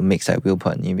Nolly to mix like Will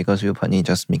Putney because Will Putney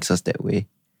just mixes that way.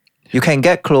 You can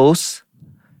get close.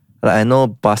 Like I know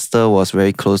Buster was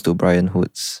very close to Brian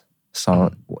Hood's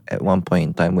sound at one point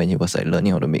in time when he was like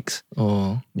learning how to mix.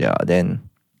 Oh. Yeah, then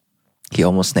he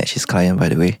almost snatched his client, by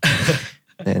the way.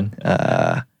 Then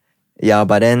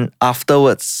but then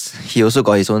afterwards he also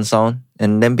got his own sound,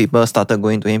 and then people started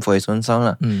going to him for his own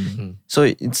sound. So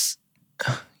it's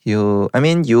you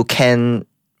can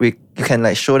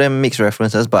like show them mixed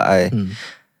references, but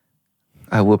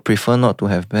I would prefer not to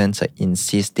have bands like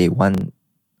insist they want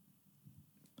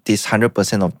this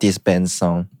 100% of this band's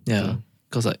sound. Yeah,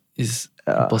 because like it's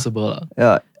impossible.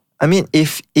 Yeah. I mean,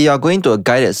 if you are going to a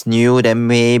guy that's new, then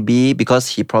maybe because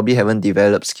he probably haven't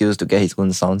developed skills to get his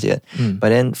own sounds yet. But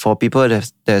then for people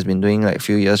that has been doing like a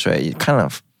few years, right, you kind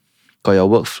of got your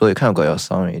workflow, you kind of got your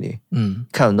sound already. You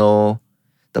kind of know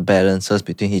the balances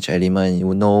between each element.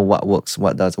 You know what works,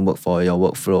 what doesn't work for your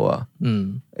workflow.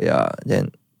 Yeah,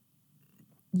 then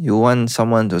you want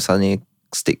someone to suddenly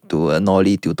stick to a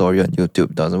Nolly tutorial on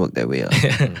YouTube, doesn't work that way.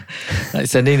 Like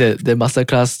sending the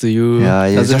masterclass to you. Yeah,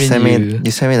 you send me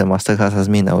the masterclass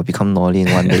doesn't mean I will become Nolly in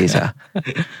one day.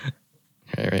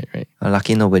 Right.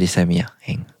 Lucky nobody sent me.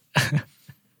 Hang.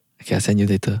 Okay, I'll send you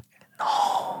later.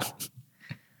 No.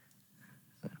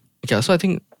 Okay, so I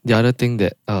think the other thing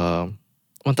that I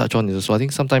want to touch on is also, I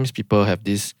think sometimes people have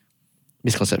this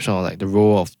misconception of like the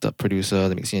role of the producer,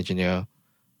 the mixing engineer.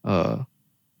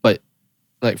 But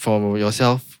like for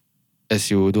yourself,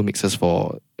 as you do mixes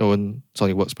for your own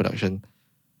SonicWorks production,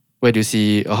 where do you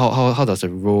see, how does the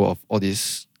role of all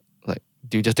this, like,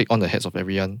 do you just take on the heads of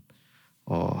everyone?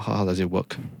 Or how does it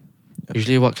work?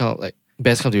 Usually what kind of like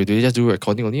bands come to you? Do they just do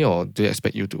recording only, or do they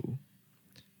expect you to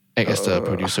act as the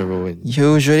producer role?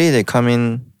 Usually they come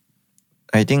in,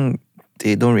 I think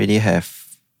they don't really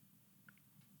have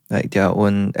like their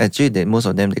own, actually most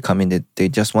of them they come in, they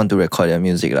just want to record their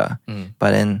music.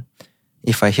 But then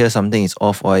if I hear something is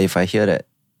off, or if I hear that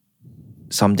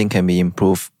something can be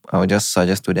improved, I will just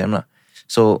suggest to them.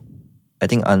 So I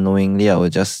think unknowingly I will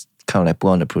just kind of like put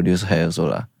on the producer hat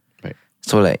also. Right.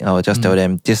 So like I will just tell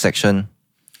them this section,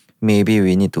 maybe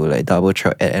we need to like double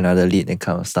track, add another lead and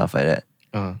kind of stuff like that.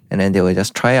 And then they will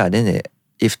just try. Then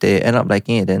if they end up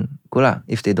liking it, then good.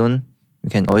 If they don't, we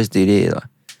can always delay it.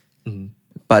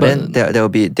 But then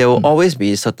there will always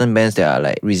be certain bands that are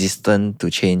like resistant to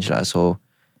change. So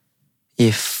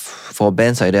if for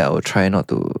bands like that, I will try not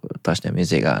to touch their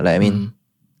music. Like I mean,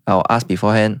 I'll ask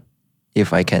beforehand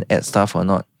if I can add stuff or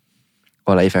not.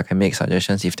 Or like if I can make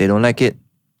suggestions. If they don't like it,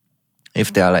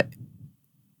 if they are like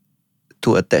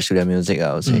too attached to their music,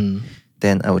 I would say,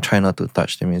 then I will try not to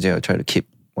touch the music. I'll try to keep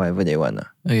whatever they want.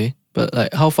 Okay. But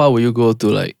like how far will you go to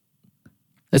like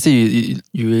let's say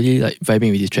you really like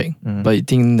vibing with this track, but you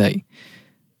think like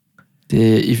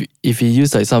if you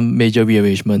use like some major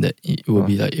rearrangement, that it will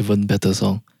be like even better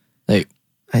song. Like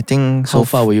I think how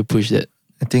far will you push that?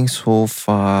 I think so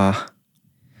far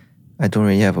I don't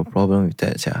really have a problem with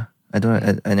that. Yeah.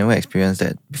 I never experienced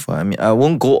that before. I mean, I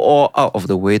won't go all out of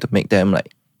the way to make them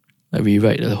like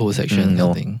rewrite the whole section.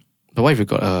 No. Thing. But what if you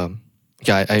got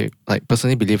I like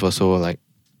personally believe also like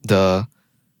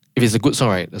if it's a good song,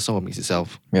 right, the song will mix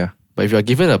itself. Yeah. But if you're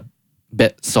given a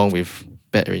bad song with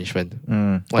bad arrangement,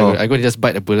 I'm going to just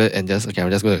bite the bullet and just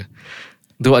I'm just gonna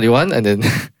do what you want and then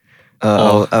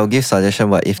I'll give suggestion,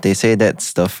 but if they say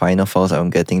that's the final files I'm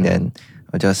getting, then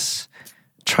I'll just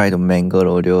try to mangle the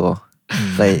audio.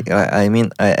 I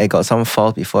mean, I got some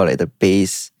files before, like the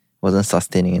bass wasn't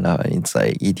sustaining enough. It's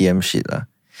like EDM shit.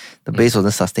 The bass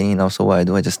wasn't sustaining enough, so what I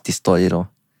do, I just distort it all.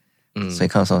 So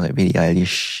it kind of sounds like Billie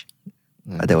Eilish.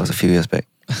 That was a few years back.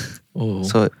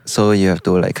 So you have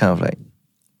to like kind of like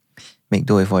make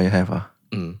do with what you have.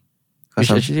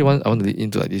 Which actually I want to lead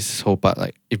into like this whole part.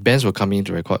 Like if bands were coming in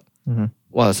to record,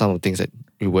 what are some of the things that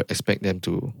you would expect them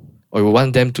to, or you would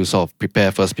want them to sort of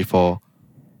prepare first before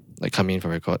like coming in for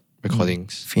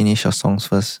recordings? Finish your songs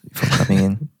first before coming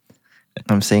in.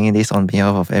 I'm saying this on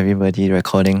behalf of everybody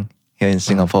recording here in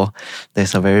Singapore.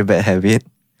 There's a very bad habit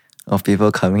of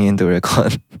people coming in to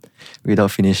record without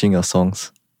finishing your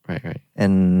songs. Right.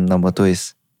 And number 2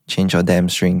 is change your damn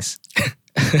strings.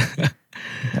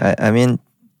 I mean,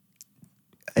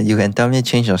 you can tell me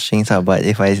change your strings, but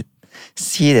if I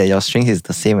see that your strings is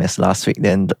the same as last week,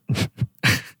 then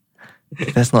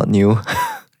that's not new.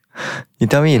 You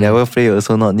tell me you never play,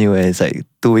 also not new, and it's like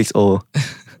 2 weeks old.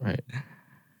 Right.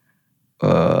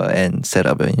 And set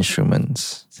up your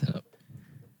instruments.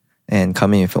 And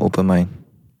come in with an open mind.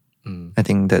 I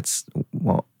think that's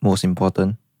most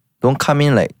important. Don't come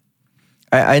in like...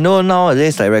 I know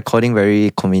nowadays like recording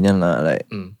very convenient. Like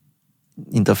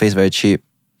interface very cheap.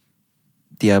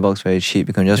 DI box very cheap.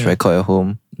 You can just record at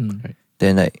home. Right.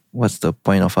 Then like, what's the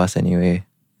point of us anyway?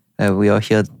 We're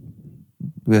here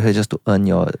just to earn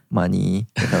your money,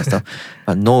 that kind of stuff.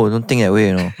 But no, don't think that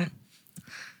way, I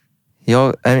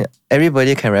mean,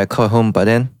 everybody can record at home, but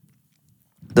then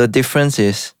the difference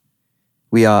is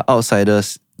we are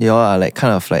outsiders. You all are like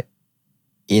kind of like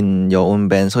in your own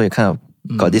band, so you kind of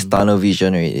got this tunnel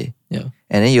vision already. Yeah.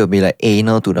 And then you'll be like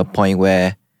anal to the point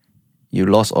where you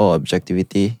lost all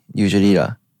objectivity, usually.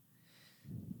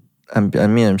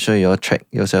 I'm sure you all track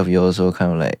yourself, you also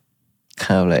kind of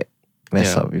like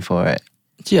mess up before, right?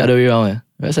 Actually, other way around.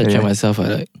 Whereas I check myself, I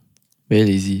like very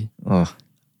lazy. Oh,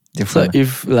 so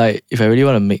different. if I really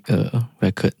want to make a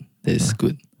record that is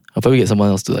good, I'll probably get someone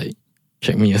else to like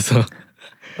check me as well.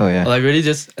 Oh yeah. Or like really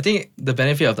just, I think the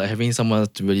benefit of like having someone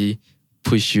to really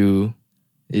push you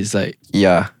is like,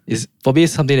 is probably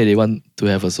something that they want to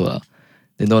have also.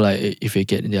 They know like if they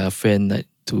get their friend like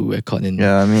to record, then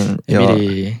I mean,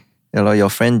 your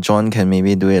friend John can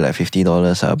maybe do it like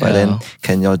 $50, but then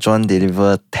can your John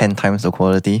deliver 10 times the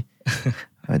quality?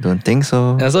 I don't think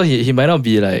so. And so he might not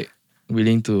be like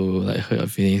willing to like hurt your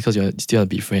feelings because you still want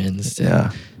to be friends.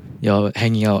 You're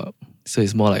hanging out, so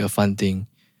it's more like a fun thing.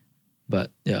 But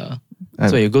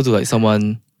so you go to like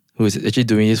someone who is actually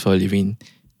doing this for a living,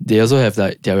 they also have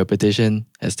like their reputation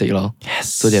at stake.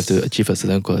 Yes. So they have to achieve a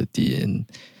certain quality and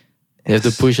they have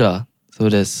to push. So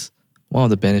that's one of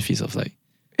the benefits of like...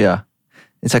 Yeah.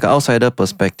 It's like an outsider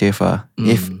perspective.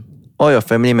 If all your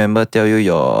family members tell you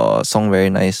your song very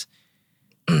nice,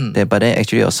 but then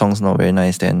actually your song's not very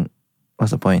nice, then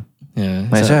what's the point?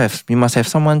 Yeah. You must have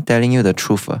someone telling you the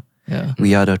truth. Yeah.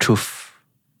 We are the truth.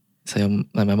 So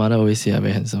like my mother always say I'm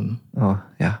very handsome. Oh,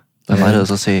 yeah. My mother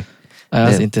also say... I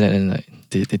ask the internet and like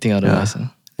they think otherwise.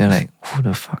 They're like, who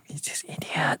the fuck is this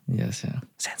idiot? Yes, yeah.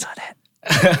 Censor that.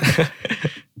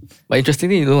 But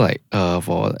interestingly, like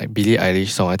for like Billie Eilish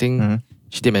song, I think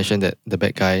she did mention that the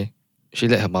bad guy, she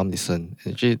let her mom listen.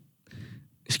 And she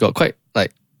got quite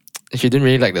like, she didn't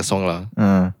really like the song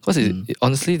because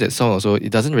honestly that song also, it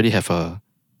doesn't really have a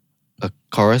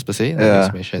chorus per se.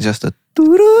 It's just a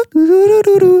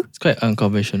doo-doo-doo-doo-doo-doo. It's quite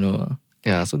unconventional.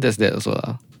 Yeah, so that's that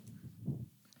also.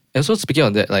 And so speaking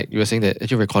on that, like you were saying that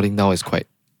actually recording now is quite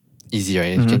easy,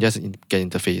 right? You can just get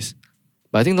interface.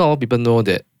 But I think not all people know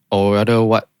that, or rather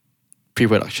what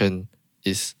pre-production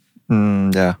is.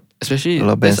 Yeah. Especially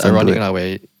that's ironic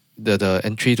where the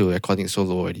entry to recording is so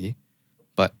low already.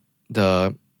 But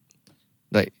if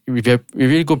you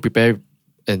really go prepare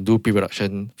and do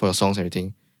pre-production for your songs and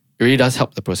everything, it really does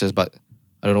help the process. But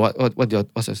I don't know what's your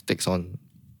takes on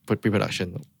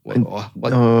pre-production?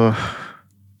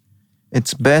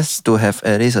 It's best to have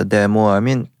at least a demo. I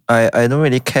mean, I don't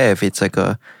really care if it's like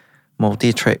a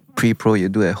multi-track pre-pro you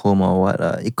do at home or what.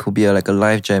 It could be like a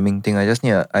live jamming thing. I just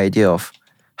need an idea of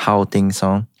how things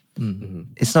sound.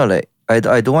 It's not like I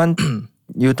don't want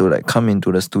you to like come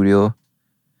into the studio,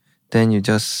 then you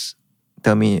just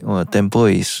tell me, oh, tempo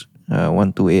is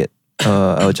 128.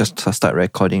 I'll just start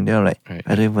recording. Then I'm like,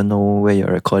 I don't even know where you're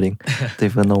recording. I don't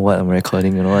even know what I'm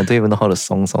recording. I don't even know how the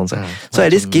song sounds like. So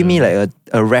at least give me like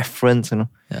a reference.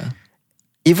 Yeah.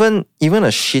 Even a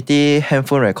shitty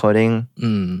handphone recording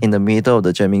in the middle of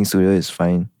the jamming studio is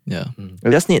fine. Yeah.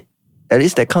 You just need, at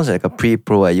least that comes like a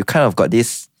pre-pro. You kind of got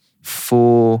this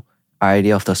full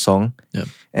idea of the song. Yep.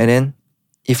 And then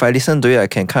if I listen to it, I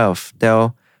can kind of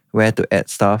tell where to add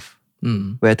stuff,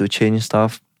 where to change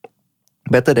stuff.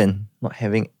 Better than not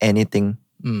having anything.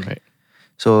 Right.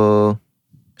 So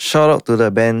shout out to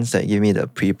the bands that give me the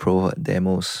pre-pro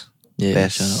demos. Yeah,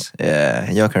 Best. shout out.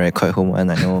 Yeah, y'all can record home one.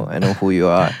 I know who you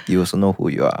are. You also know who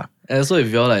you are. And also, if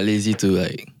you're like lazy to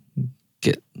like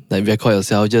get like record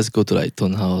yourself, just go to like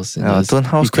Tone House and just Tone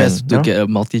House request can, to get a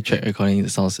multi-track recording that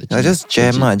sounds. Just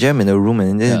jam in the room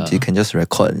and then you can just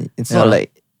record. It's not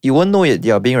like you won't know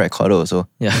you're being recorded also.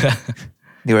 Yeah.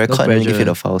 They record No and give you pressure.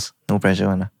 the files. No pressure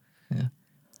one.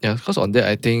 Yeah, because on that,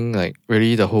 I think like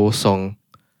really the whole song,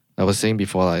 I was saying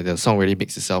before, like the song really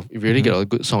makes itself. If you really get a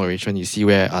good song arrangement, you see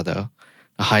where are the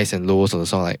highs and lows of the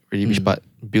song, like really which part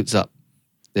builds up,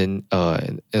 then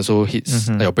and also hits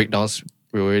like your breakdowns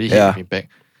will really hit your impact.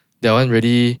 That one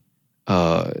really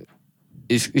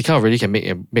it kind of really can make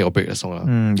or break the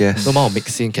song. Yes. No amount of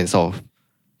mixing can sort of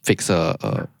fix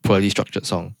a poorly structured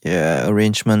song. Yeah,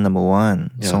 arrangement number one.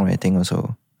 Yeah. Songwriting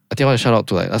also. I think I want to shout out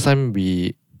to like last time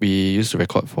we used to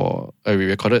record for we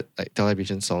recorded like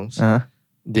television songs. I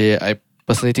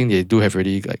personally think they do have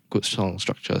really like good song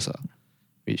structures,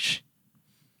 which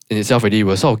in itself really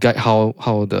will sort of guide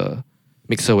how the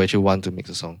mixer will actually want to mix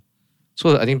a song.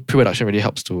 So I think pre-production really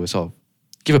helps to sort of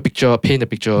give a picture, paint a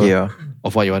picture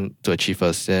of what you want to achieve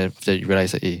first. Then after you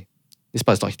realize that this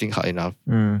part is not hitting hard enough.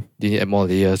 You need to add more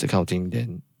layers, that kind of thing.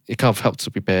 Then it kind of helps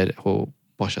to prepare that whole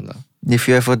portion. If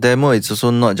you have a demo, it's also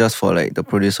not just for like the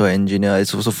producer or engineer,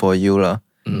 it's also for you.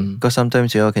 Because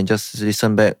sometimes you all can just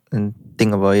listen back and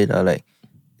think about it. Like,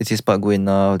 is this part good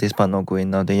enough? This part not good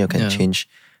enough? Then you can change.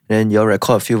 Then you'll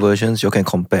record a few versions, you can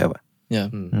compare. Yeah.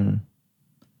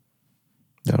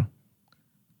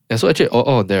 Yeah, so actually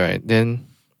all of that, right? Then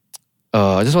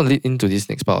I just want to lead into this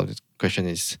next part of the question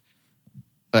is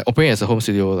like operating as a home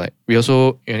studio, like we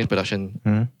also in this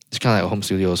production, it's kind of like a home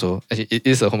studio also. Actually, it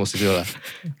is a home studio.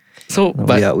 So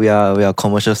but we are a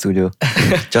commercial studio.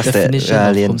 Just that Definition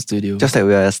of home studio. Just that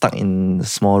we are stuck in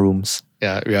small rooms.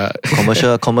 yeah, we are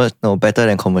better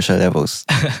than commercial levels.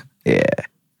 Yeah.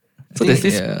 So there's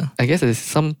this I guess there's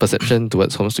some perception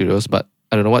towards home studios, but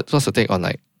I don't know what's the take on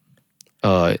like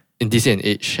in this day and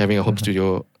age having a home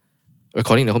studio,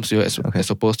 recording in the home studio as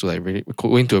opposed to like really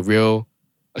going to a real,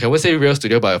 okay, I won't say real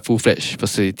studio, but a full-fledged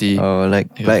facility. Oh, like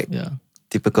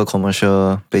typical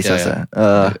commercial places.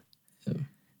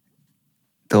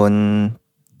 Don't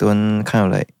kind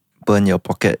of like burn your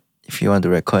pocket if you want to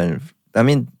record. I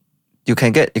mean, you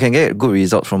can get good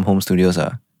results from home studios.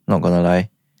 Not gonna lie.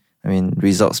 I mean,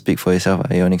 results speak for itself.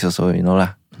 Ionix also,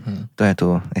 lah. Don't have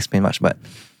to explain much, but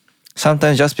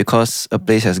sometimes just because a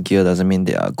place has gear doesn't mean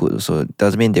they are good. So it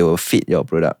doesn't mean they will fit your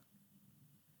product.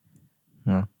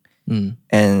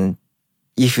 And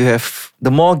if you have, the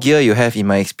more gear you have, in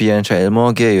my experience, right, the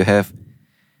more gear you have,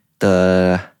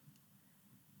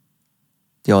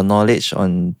 your knowledge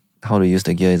on how to use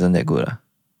the gear isn't that good.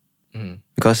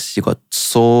 Because you got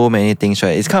so many things,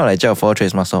 right? It's kind of like Jack of all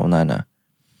trades, master of none.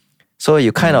 So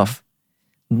you kind of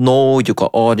know you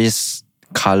got all these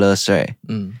colors, right?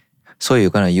 So you're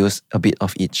gonna use a bit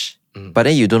of each. But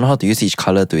then you don't know how to use each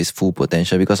color to its full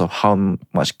potential because of how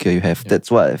much gear you have.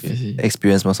 That's what I've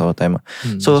experienced most of the time.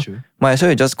 So might as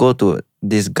well you just go to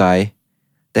this guy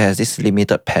that has this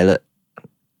limited palette,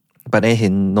 but then he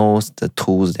knows the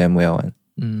tools damn well.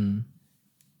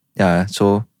 Yeah,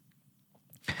 so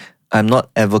I'm not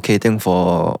advocating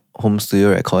for home studio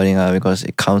recording because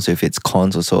it comes with its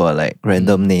cons also, like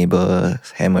random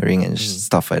neighbors hammering and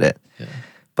stuff like that.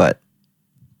 But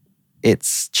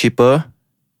it's cheaper.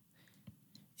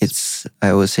 It's,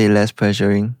 I would say, less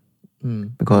pressuring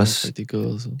because more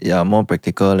practical also. Yeah, more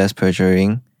practical, less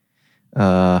pressuring.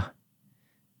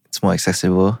 It's more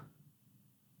accessible.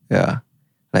 Yeah,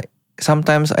 like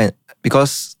sometimes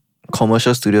because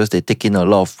commercial studios, they take in a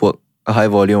lot of work, a high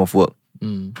volume of work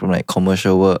from like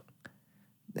commercial work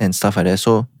and stuff like that.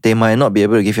 So they might not be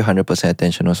able to give you 100%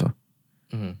 attention also.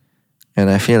 And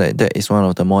I feel like that is one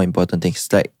of the more important things.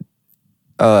 Like,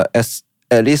 at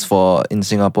least in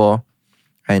Singapore,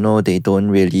 I know they don't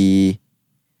really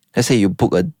let's say you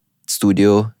book a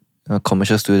studio, a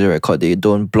commercial studio record, they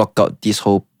don't block out this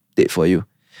whole date for you.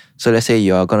 So let's say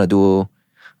you are gonna do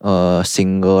a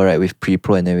single, right, with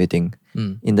pre-pro and everything.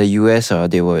 In the US,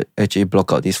 they will actually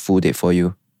block out this full date for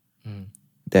you.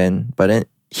 But then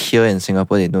here in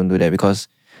Singapore, they don't do that because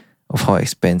of how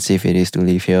expensive it is to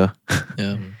live here.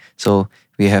 Yeah. So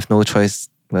we have no choice.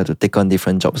 We have to take on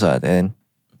different jobs. And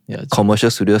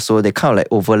commercial studios, so they kind of like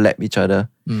overlap each other.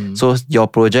 So your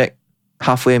project,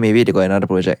 halfway maybe they got another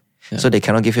project. Yeah. So they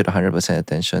cannot give you the 100%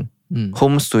 attention.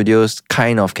 Home studios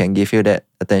kind of can give you that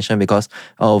attention because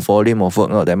our volume of work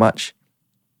not that much.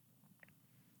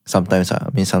 Sometimes,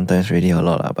 sometimes really a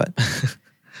lot, but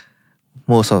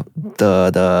most of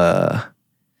the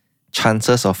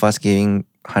chances of us giving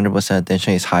 100%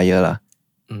 attention is higher.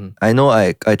 I know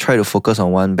I try to focus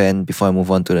on one band before I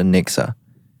move on to the next.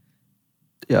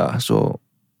 Yeah, so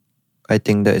I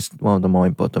think that is one of the more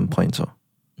important points. But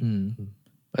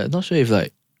I'm not sure if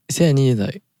is there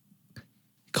any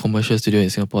commercial studio in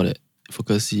Singapore that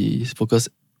focus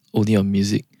only on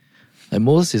music?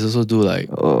 Most is also do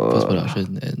post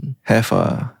production and have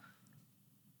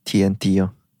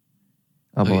TNT.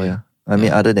 I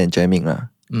mean other than jamming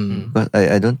but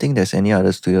I don't think there's any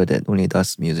other studio that only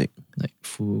does music.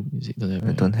 Full music don't have.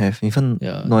 I don't have. Even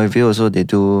Noiville also they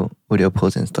do audio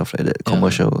posts and stuff like that.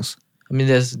 Commercials. I mean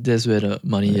that's where the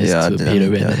money is to pay the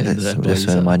rent and the employees. That's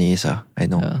where the money is. I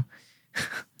know. Yeah.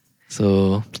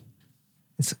 So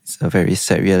it's a very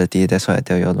sad reality. That's why I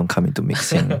tell you all don't come into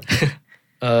mixing.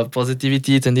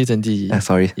 Positivity 2020.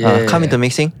 Sorry. Come into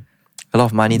mixing. A lot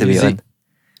of money to be earned.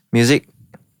 Music.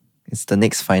 It's the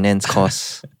next finance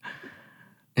course.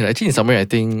 Actually, in summary, I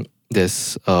think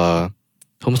there's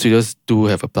home studios do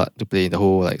have a part to play in the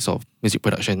whole sort of music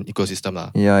production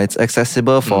ecosystem. Yeah, it's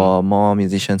accessible for more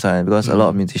musicians because a lot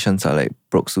of musicians are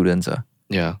broke students.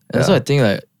 Yeah. And so I think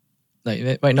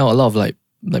right now a lot of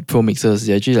pro mixers,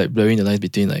 they're actually blurring the lines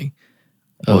between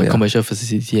commercial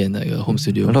facility and a home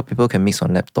studio. A lot of people can mix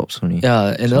on laptops only.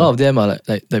 Yeah, and a lot of them are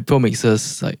like pro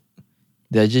mixers,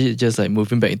 they're just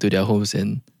moving back into their homes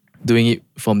and doing it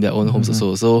from their own homes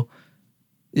also. So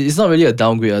it's not really a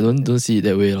downgrade. I don't see it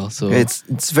that way. So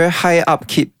it's very high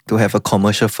upkeep to have a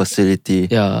commercial facility.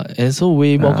 Yeah, and it's so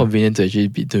way more convenient to actually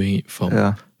be doing it from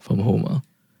home.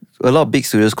 A lot of big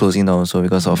studios closing down also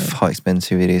because of how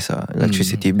expensive it is.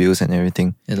 Electricity bills and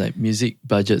everything. And music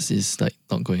budgets is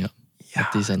not going up. Yeah,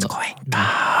 Artists are it's not going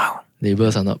down.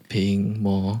 Labels are not paying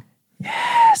more.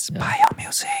 Yes, buy our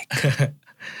music.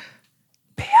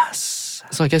 Pay us.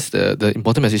 So I guess the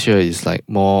important message here is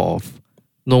more of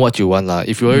know what you want.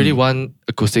 If you already want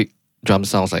acoustic drum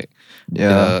sounds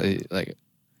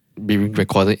being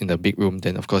recorded in the big room,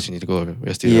 then of course you need to go to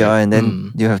your studio. Yeah, and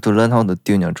then you have to learn how to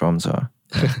tune your drums. A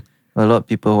lot of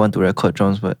people want to record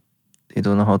drums, but they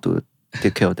don't know how to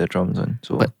take care of their drums.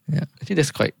 So but I think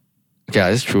that's quite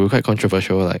that's true, quite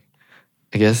controversial. I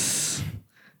guess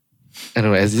I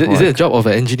don't know. Is it a job of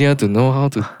an engineer to know how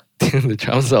to tune the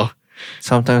drums? Or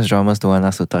sometimes drummers don't want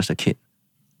us to touch the kit.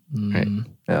 Right.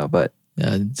 Yeah, but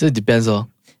it depends.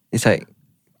 It's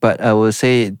but I would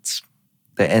say it's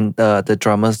the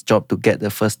drummer's job to get the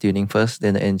first tuning first,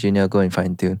 then the engineer go and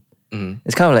fine tune.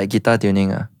 It's kind of like guitar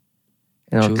tuning.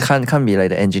 Can't be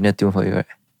the engineer tune for you, right?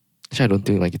 Actually, I don't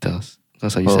tune my guitars.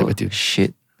 That's how you say Evertune.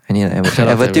 Shit. I need an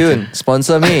Evertune.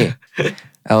 Sponsor me.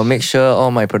 I'll make sure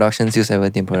all my productions use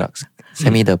Evertune products.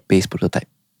 Send me the bass prototype.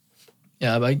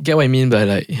 Yeah, but I get what I mean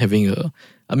by having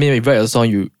when you write a song,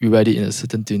 you write it in a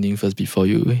certain tuning first before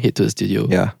you head to the studio.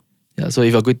 Yeah. Yeah. So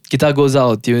if a good guitar goes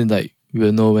out of tune, we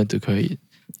will know when to correct it.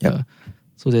 Yeah.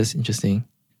 So that's interesting.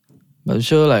 But I'm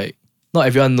sure not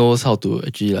everyone knows how to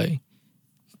actually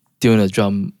tune a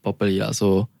drum properly.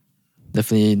 So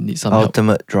definitely need some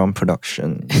Ultimate Drum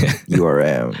Production.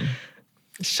 URM.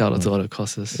 Shout out to all the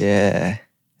courses. Yeah.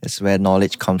 That's where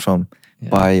knowledge comes from. Yeah.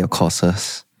 Buy your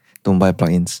courses. Don't buy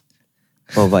plugins.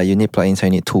 But you need plugins, you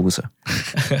need tools.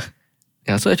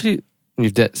 Yeah, so actually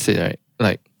with that said,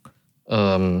 right,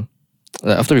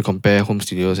 after we compare home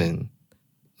studios and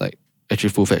actually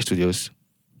full-fledged studios,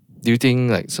 do you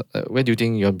think where do you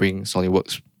think you want to bring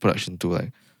SolidWorks production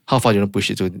to? How far do you want to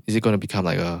push it to? Is it going to become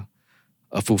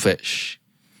a full-fledged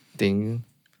thing?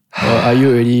 Or are you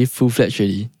already full-fledged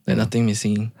already? Nothing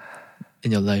missing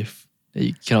in your life that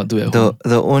you cannot do at home?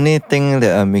 The only thing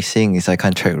that I'm missing is I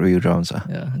can't track real drums.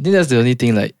 Yeah, I think that's the only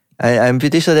thing I'm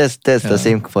pretty sure that's the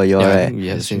same for you, right?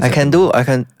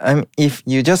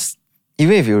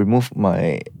 Even if you remove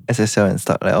my SSL and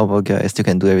stuff outboard gear, I still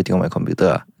can do everything on my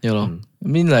computer. Yeah, I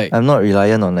mean I'm not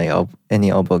reliant on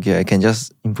any outboard gear. I can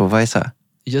just improvise.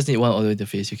 You just need one audio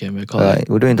interface you can record.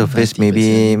 Audio interface,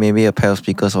 maybe a pair of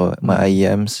speakers or my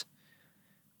IEMs.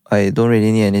 I don't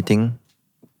really need anything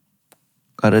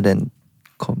other than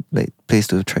like place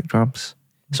to track drums.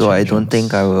 So I don't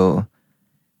think I will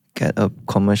get a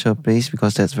commercial place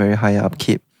because that's very high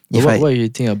upkeep. What do you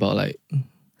think about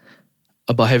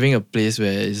about having a place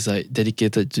where it's like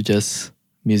dedicated to just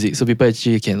music, so people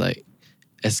actually can like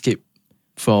escape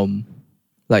from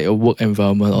like a work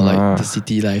environment or like the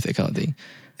city life, that kind of thing?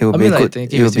 It would be good.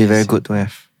 It would be very good to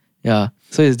have. Yeah,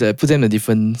 so it's that puts them in a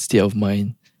different state of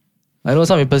mind. I know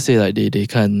some people say like they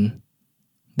can't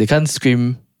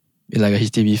scream in like a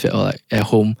HDB flat or like at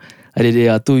home. Like they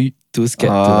are too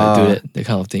scared to like do that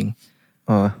kind of thing.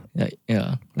 Like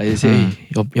they say, hey,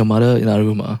 your mother in our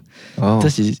room so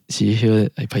she hear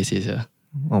like paiseh sia.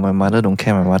 My mother don't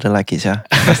care. My mother like it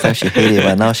First time she hate it,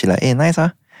 but now she like, hey, nice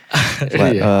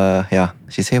But yeah,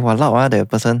 she say, wow, loud that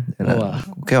person. Like,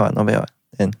 okay, not bad.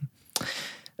 And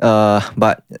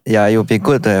but yeah, it would be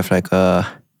good to have like a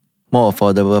more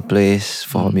affordable place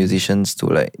for musicians to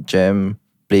like jam,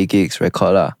 play gigs,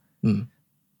 record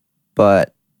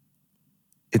But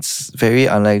it's very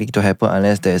unlikely to happen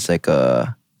unless there's like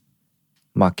a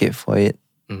market for it.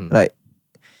 Like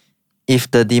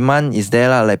if the demand is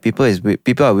there like people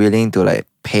are willing to like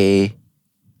pay.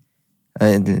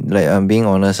 Like I'm being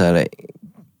honest, like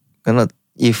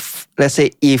if let's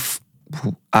say if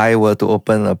I were to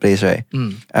open a place, right,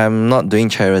 I'm not doing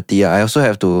charity. I also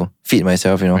have to feed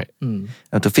myself, Right. I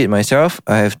have to feed myself.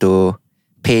 I have to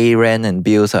pay rent and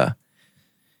bills.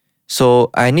 So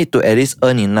I need to at least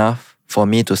earn enough for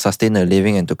me to sustain a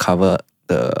living and to cover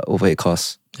the overhead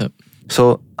costs. Yep.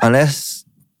 So unless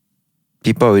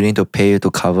people are willing to pay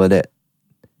to cover that,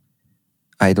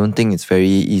 I don't think it's very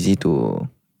easy to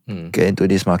get into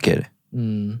this market.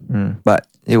 But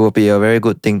it will be a very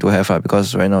good thing to have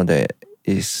because right now there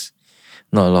is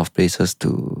not a lot of places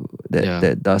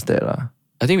that does that.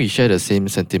 I think we share the same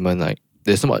sentiment. Like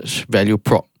there's so much value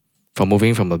prop from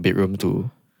moving from a bedroom to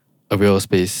a real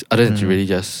space, other than to really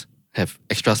just have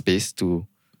extra space to,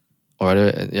 or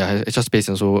rather, extra space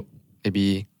and so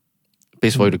maybe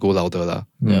place for you to go louder.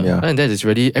 And that is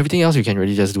really everything else you can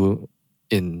really just do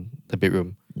in the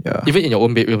bedroom. Yeah. Even in your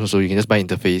own bedroom, so you can just buy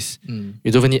interface.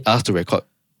 You don't even need us to record.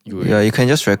 You can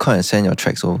just record and send your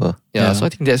tracks over. So I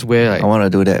think that's where like, I want to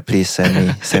do that. Please send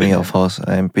me your files.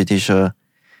 I'm pretty sure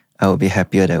I will be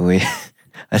happier that way.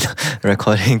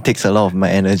 Recording takes a lot of my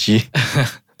energy.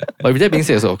 But with that being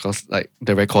said, also, of course, like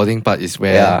the recording part is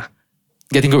where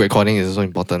getting good recording is also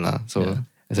important. So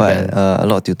but a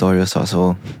lot of tutorials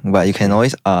also. But you can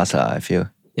always ask, I feel.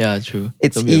 Yeah, true.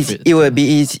 It's easy. It will be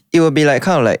easy. It will be like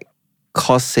kind of like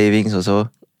cost savings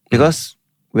also. Because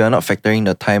we are not factoring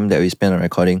the time that we spend on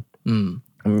recording.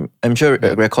 I'm sure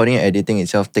recording and editing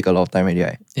itself take a lot of time already,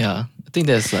 right? Yeah. I think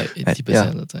that's like 80%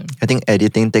 of the time. I think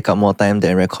editing take up more time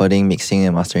than recording, mixing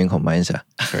and mastering combined.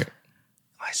 Right.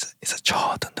 It's a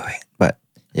chore, don't do it. But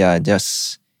yeah,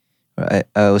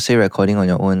 I would say recording on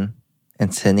your own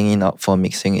and sending it out for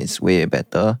mixing is way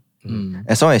better.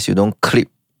 As long as you don't clip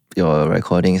your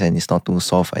recordings and it's not too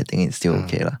soft, I think it's still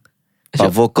okay. But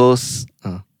vocals,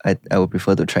 I would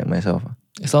prefer to track myself.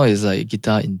 As long as like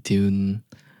guitar in tune,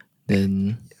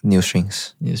 then new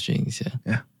strings.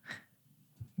 Yeah.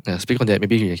 Speak on that,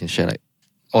 maybe you can share like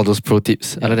all those pro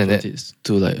tips other than that.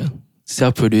 To like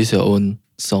self-produce your own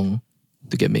song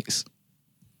to get mixed.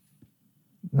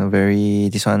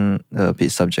 This one a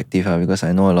bit subjective because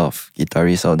I know a lot of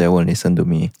guitarists out there won't listen to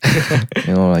me.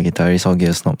 Like guitarists all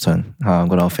gear snobs one. I'm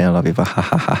gonna offend a lot of people.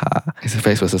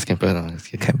 XFX versus Kemper. No,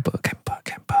 Kemper.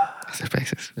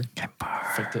 XFX. Kemper.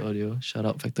 Factor Audio. Shout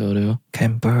out Factor Audio.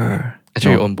 Kemper.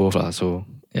 Actually, we own both so.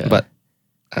 Yeah. But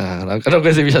I'm not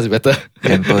gonna say which one is better.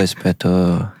 Kemper is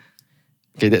better.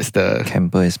 Okay, that's the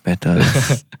Kemper is better.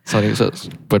 Sonic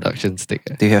production stick.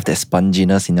 Do you have that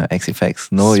sponginess in your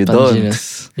XFX? No, you don't.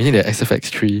 You need the XFX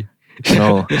 3.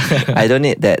 No, I don't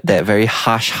need that very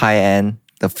harsh high end,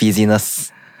 the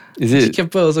fizziness. Is it?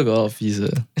 Kemper also got a lot of fizz.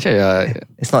 Actually,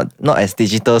 it's not as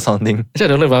digital sounding. Actually, I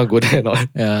don't know if I'll go there or not.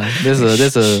 Yeah, there's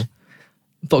a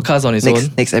podcast on its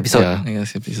own. Next episode. Yeah,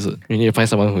 next episode. You need to find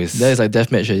someone who is. That is like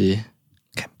deathmatch already.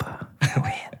 Kemper.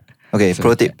 Okay,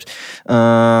 pro tips.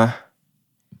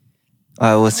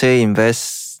 I would say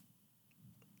invest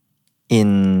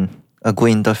in a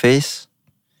good interface.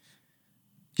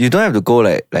 You don't have to go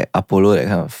like Apollo, that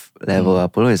kind of level.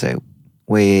 Apollo is like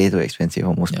way too expensive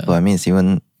for most people. I mean, it's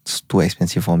even too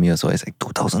expensive for me also. It's like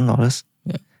 $2,000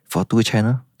 for two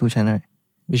channel, right?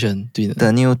 Which one? Twin?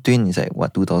 The new Twin is like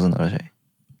what, $2,000, right?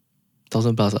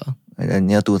 1,000 plus. Like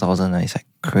near 2,000. It's like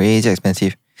crazy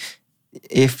expensive.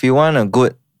 If you want a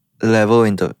good level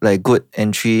into like good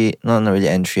entry, not really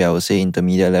entry, I would say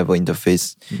intermediate level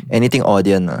interface. Anything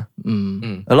Audion.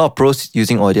 A lot of pros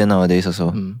using Audion nowadays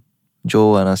also.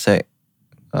 Joe Wanasek,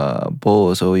 Bo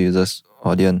also uses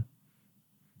Audion.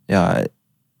 Yeah,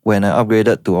 when I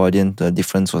upgraded to Audion, the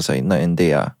difference was like night and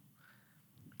day.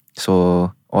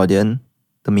 So Audion,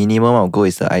 the minimum I'll go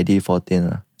is the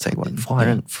ID14. It's like what,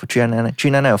 400,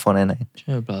 399 or 499?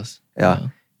 300 plus. Yeah.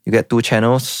 You get 2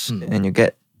 channels and you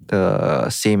get the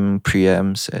same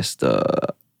preamps as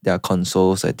their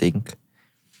consoles, I think.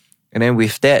 And then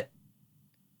with that,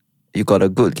 you got a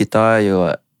good guitar, you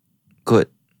got good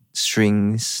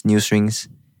strings, new strings,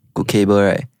 good cable,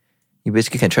 right? You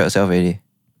basically can track yourself already.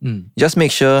 Just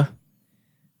make sure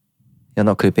you're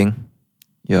not clipping,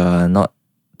 your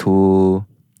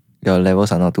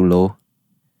levels are not too low.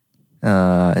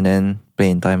 And then play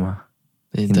in time.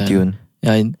 In tune.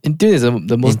 Yeah, in tune is the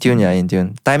most... In tune, yeah, in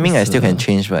tune. Timing I still can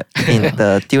change, but in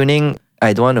the tuning,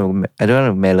 I don't want to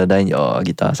melodyne your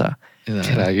guitars.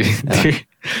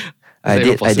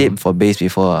 I did for bass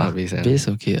before. Bass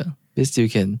okay. Bass still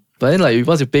can. But then like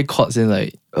once you play chords, then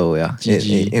like... Oh yeah,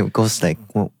 it goes like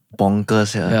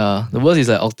bonkers. Yeah, the worst is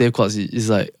like octave chords. It's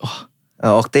like...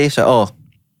 octaves,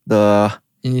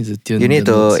 you need to tune. You need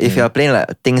to, if you're playing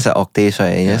like things like octaves,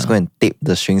 right, you just go and tape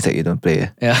the strings that you don't play.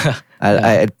 Yeah.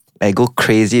 I go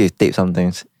crazy with tape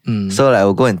sometimes. So like I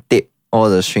will go and tape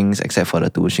all the strings except for the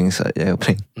 2 strings that you're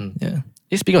playing. Yeah.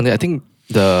 Speaking on that, I think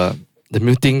the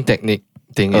muting technique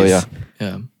thing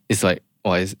is like,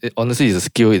 honestly, it's a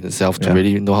skill in itself to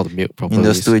really know how to mute properly. In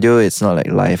the studio, it's not like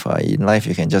live. In live,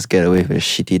 you can just get away with a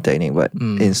shitty technique, but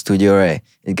in studio, right,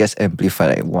 it gets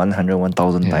amplified like 100,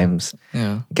 1,000 times.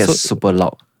 Yeah. It gets super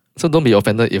loud. So don't be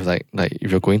offended if like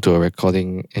if you're going to a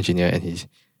recording engineer and he's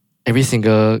every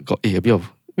single got a bit of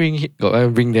ring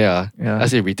there. I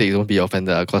say retake, don't be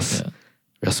offended because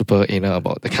we're super anal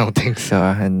about the kind of things.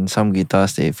 Yeah, and some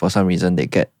guitars, for some reason, they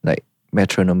get like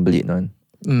metronome bleed on.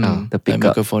 The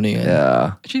pickup. Microphonic.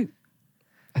 Yeah. Actually,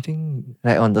 I think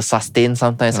like on the sustain,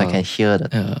 sometimes I can hear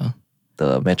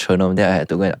the metronome. Then I had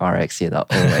to go and RX it out.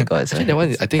 Oh my god! Actually, that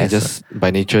one I think it's just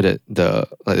by nature that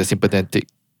the sympathetic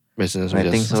resonance. I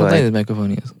think so. Sometimes it's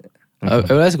microphonic. I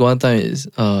realized one time is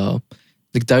the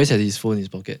guitarist had his phone in his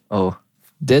pocket. Oh.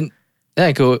 Then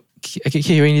I could keep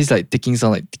hearing this like ticking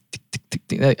sound, like tick tick tick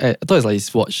tick. I thought it's like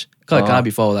his watch. Cause I can't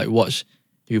before like watch.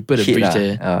 You put a bridge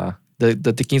there.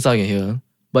 The ticking sound you can hear.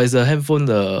 But it's a handphone,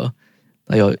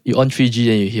 you on 3G,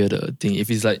 then you hear the thing. If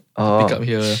it's like pick up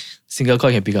here, single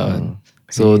coil can pick up.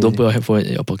 So don't put your headphone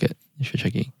in your pocket if you're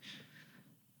checking.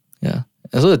 Yeah.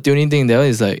 And so the tuning thing, that one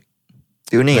is like...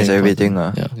 Tuning is everything.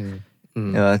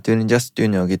 Just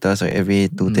tune your guitars like every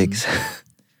 2 takes.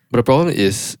 But the problem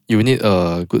is you need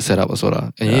a good setup also.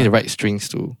 And you need the right strings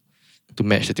to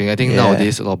match the thing. I think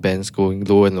nowadays a lot of bands going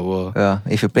lower and lower. Yeah.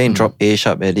 If you're playing drop A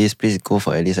sharp at least, please go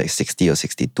for at least like 60 or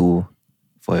 62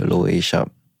 for your low A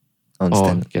sharp.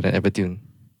 Get an Evertune.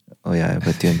 Oh yeah,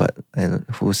 Evertune. But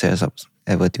who sets up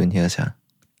Evertune here?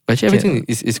 But actually everything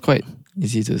is quite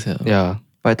easy to set up. Yeah.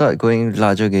 But I thought going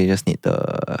larger gauge, you just need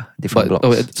the different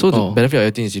blocks. So the benefit of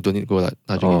everything is you don't need to go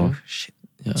larger gauge. Shit.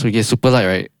 Yeah. So you get super light,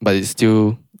 right? But it's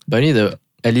still... But you need to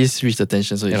at least reach the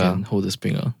tension so you can hold the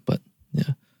spring. But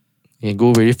yeah. You can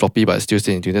go very floppy but still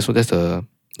stay in tune. That's the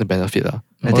benefit.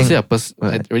 Honestly,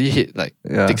 I really hate like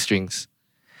thick strings.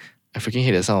 I freaking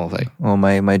hate the sound of like... Oh,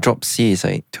 my drop C is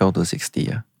like 12 to 60.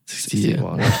 60.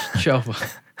 Wow. 12.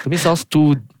 To me, it sounds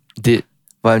too dead.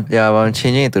 But I'm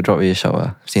changing it to drop A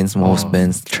sharp since most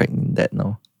bands track that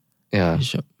now. Yeah.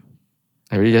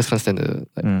 I really just can't stand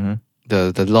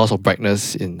the loss of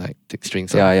brightness in like thick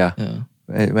strings. Yeah.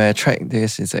 When I track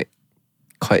this, it's like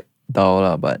quite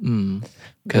dull but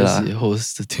because it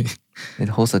holds the tuning. It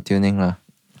holds the tuning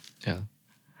Yeah.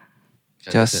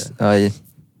 Just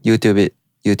YouTube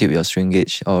your string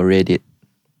gauge or Reddit.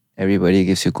 Everybody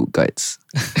gives you good guides.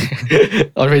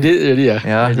 On Reddit, really?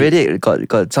 Yeah, Reddit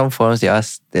got some forums they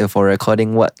ask for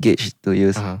recording what gauge to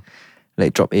use.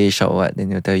 Like drop A sharp what, then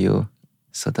they'll tell you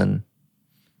certain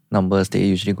numbers they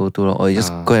usually go to, or you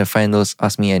just go and find those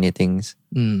Ask Me Anythings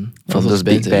from those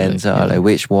big bands, like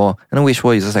Wage War. I know Wage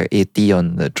War uses like 80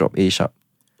 on the drop A sharp.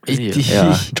 80?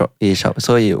 Yeah, drop A sharp.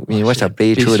 So when you watch the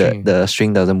playthrough, the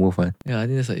string doesn't move. Yeah, I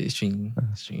think that's like string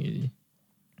really.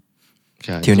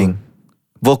 Yeah, tuning.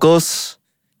 Vocals,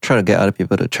 try to get other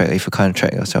people to track if you can't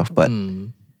track yourself. But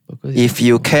if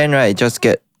you can, right, just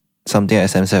get something like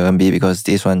SM7B because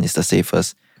this one is the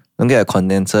safest. Don't get a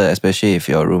condenser, especially if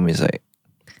your room is like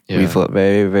reverb,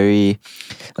 very, very,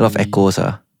 a lot of echoes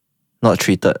not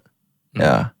treated.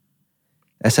 Yeah.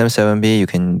 SM7B, you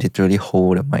can literally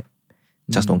hold the mic.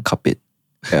 Just don't cup it.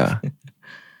 Yeah.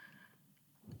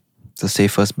 the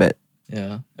safest bet.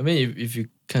 Yeah. I mean, if you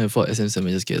can't afford SM7,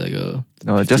 just get like a...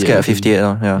 No, just get a 58.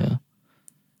 Yeah.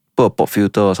 Put a pop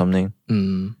filter or something.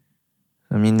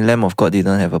 I mean, Lamb of God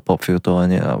didn't have a pop filter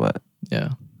on it, but yeah,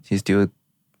 he still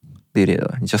did it.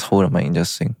 He just hold the mic and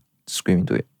just sing, scream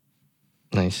into it.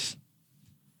 Nice.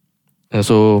 And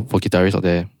also for guitarists out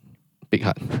there, pick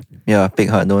hard. Yeah, pick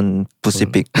hard, don't pussy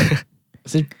pick.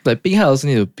 So, like pick hard also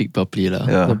need to pick properly lah.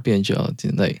 Yeah. Don't pick and chill out.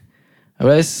 Like,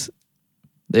 whereas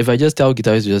if I just tell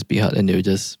guitarists to just pick hard, then they will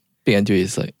just pick until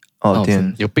it's like Oh,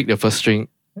 damn. You pick the first string,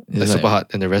 like super hard,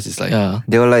 and the rest is like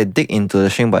They will like dig into the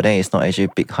string, but then it's not actually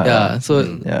pick hard. Yeah, so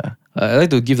yeah. I like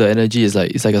to give the energy. It's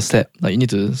like a slap. Like you need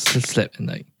to slap and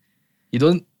like you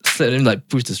don't slap them like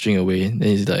push the string away. Then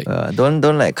it's like don't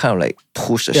like kind of like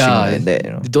push the string like that.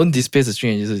 You know, don't displace the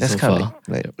string and just that's so kind far.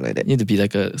 of like that. You need to be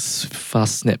like a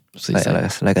fast snap. So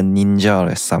it's Like a ninja or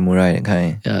like samurai that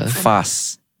kind. Yeah.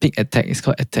 Fast. Pick attack. It's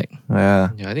called attack. Yeah.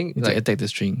 I think It's like attack the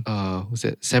string. Who's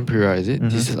that? Sam Pereira, is it?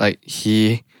 This is like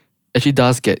he actually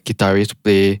does get guitarists to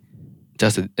play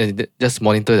just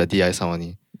monitor the DI sound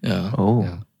only. Yeah. Oh.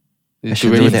 Yeah.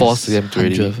 To really force them to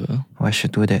really. I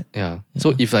should do that. Yeah.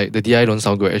 So if like the DI don't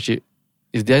sound good, actually,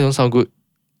 if DI don't sound good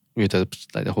with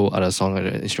the whole other song or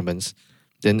the instruments,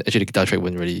 then actually the guitar track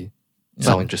wouldn't really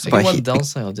sound interesting. But one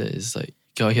downside of that is like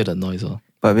you cannot hear the noise.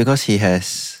 But because he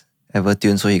has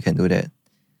Evertune, so he can do that.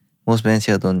 Most bands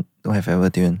here don't have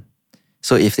Evertune.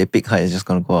 So if they pick hard, it's just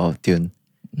gonna go out of tune.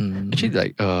 Actually,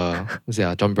 like who's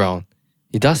that? John Brown.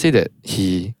 He does say that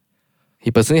he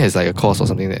personally has like a course or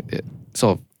something that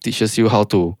sort of teaches you how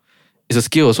to. It's a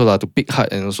skill also to pick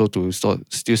hard and also to still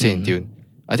stay in tune.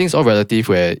 I think it's all relative.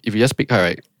 Where if you just pick hard,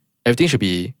 right, everything should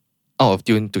be out of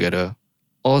tune together.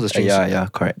 All the strings. Yeah,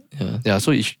 correct. Yeah,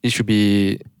 so it should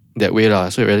be that way lah.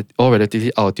 So all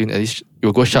relatively out of tune. At least you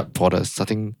will go sharp for the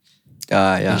starting.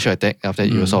 Initial attack. After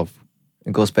that, you will sort of.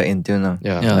 It goes back in tune now.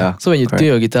 Yeah. So when you tune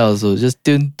your guitar also, just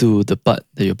tune to the part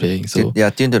that you're playing. So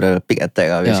tune to the pick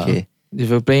attack basically. If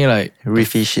you're playing like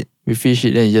riffy shit,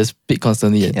 then you just pick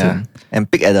constantly and tune.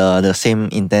 And pick at the same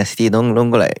intensity. Don't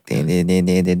go like then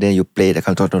you play the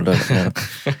control.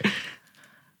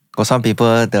 Got some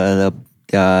people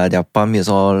their palm is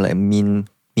all like mean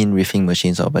riffing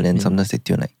machines, but then sometimes they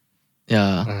tune like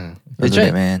They try,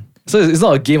 that, man. So it's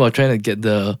not a game of trying to get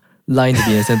the line to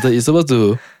be in the center. You're supposed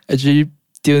to actually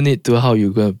tune it to how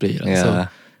you're gonna play. So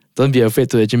don't be afraid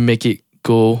to actually make it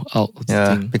go out.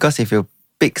 Because if you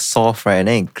pick soft, right, and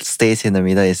then it stays in the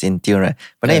middle, it's in tune, right?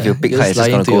 But then if you pick high, it's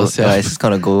just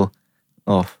gonna go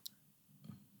off.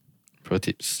 Pro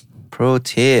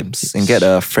tips. And get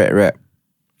a fret wrap.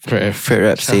 Fret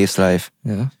wrap saves life.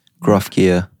 Yeah. Gruff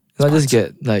gear. Not just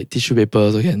get like tissue paper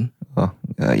also can.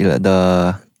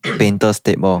 The painter's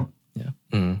tape ball.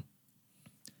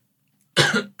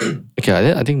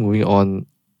 Okay, I think moving on,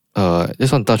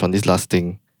 just want to touch on this last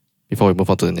thing before we move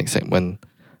on to the next segment.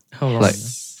 How long? Like,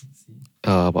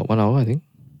 about 1 hour, I think.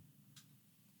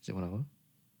 Is it 1 hour?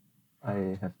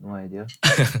 I have no idea.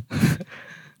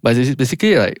 But it's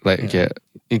basically okay,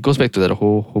 it goes back to that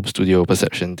whole home studio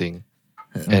perception thing.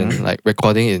 And like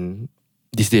recording in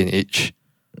this day and age.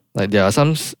 Like there are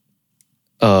some sort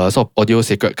of audio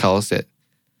sacred cows that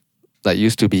like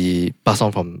used to be passed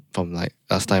on from like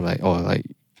last time, like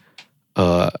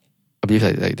I believe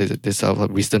like there's a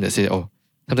wisdom that says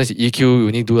sometimes EQ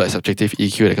you need to do like subjective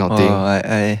EQ, that kind of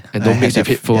thing. And don't mix with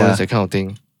headphones, that kind of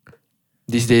thing.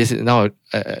 These days now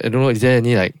I don't know, is there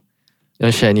any like you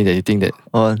want to share any that you think that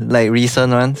like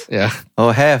recent ones? Yeah.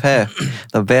 Have.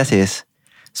 The best is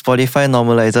Spotify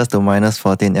normalizes to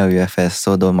 -14 LUFS,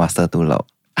 so don't master too loud.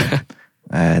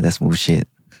 That's bullshit.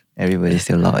 Everybody's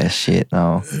still loud as shit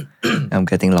now. I'm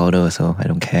getting louder, so I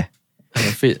don't care. I'm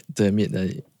afraid to admit that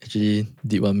I actually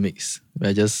did one mix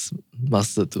where I just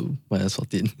mastered to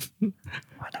 -14.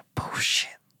 What a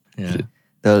bullshit. Yeah.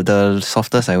 The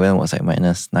softest I went was like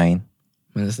 -9.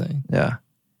 -9. Yeah.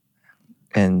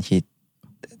 And I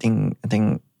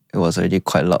think it was already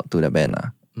quite loud to the band.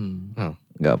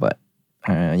 Yeah, but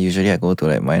usually I go to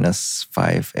like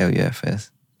 -5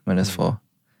 LUFS, -4.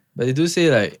 But they do say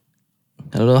like,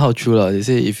 I don't know how true lah. They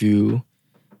say if your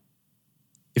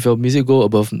music go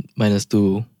above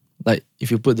 -2, like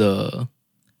if you put the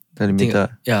limiter,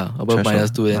 above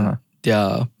 -2, then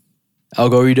their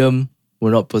algorithm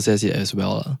will not process it as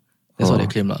well. That's what they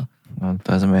claim lah.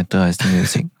 Doesn't matter. It's the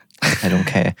music. I don't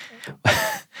care.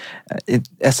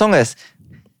 As long as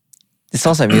it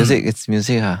sounds like music, it's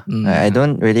music. I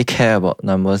don't really care about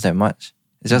numbers that much.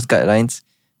 It's just guidelines.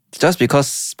 Just because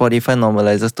Spotify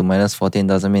normalizes to -14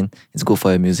 doesn't mean it's good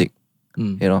for your music.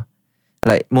 You know?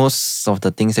 Like most of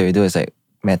the things that we do is like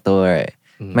metal, right?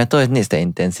 Metal needs the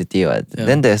intensity, right? Yeah.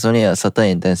 Then there's only a certain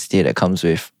intensity that comes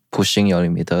with pushing your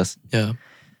limiters. Yeah.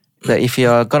 Like if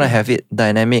you're gonna have it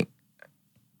dynamic,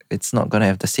 it's not gonna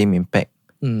have the same impact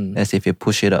as if you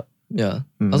push it up. Yeah.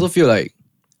 I also feel like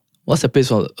what separates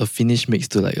from a finished mix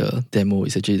to like a demo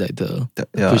is actually like the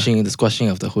pushing, the squashing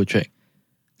of the whole track.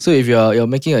 So if you're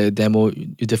making a demo,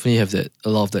 you definitely have a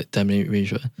lot of that dynamic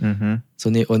range, right?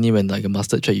 So only when like a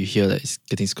mastered track you hear that it's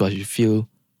getting squashed, you feel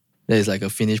that it's like a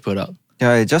finished product.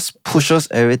 Yeah, it just pushes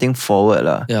everything forward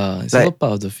lah. Yeah, it's like, all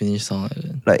part of the finished song.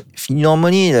 Like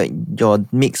normally, like your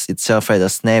mix itself, right, the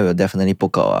snare will definitely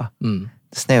poke out. The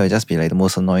snare will just be like the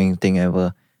most annoying thing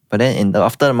ever. But then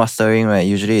after the mastering, right,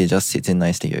 usually it just sits in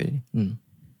nicely already.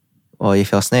 Or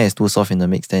if your snare is too soft in the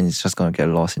mix, then it's just gonna get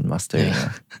lost in mastering.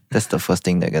 Yeah. That's the first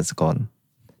thing that gets gone.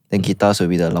 Then guitars will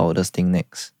be the loudest thing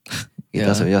next.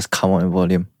 Guitars will just come on in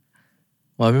volume.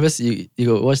 Well, I remember you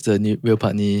go watch the new Real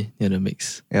Partney near the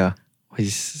mix. Yeah.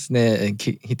 His snare and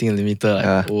kick hitting the limiter,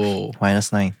 like, whoa.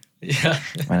 -9. Yeah.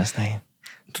 -9.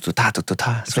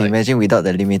 So imagine without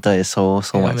the limiter, it's so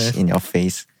much in your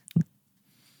face.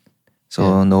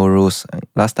 So no rules.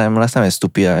 Last time I was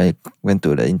stupid. I went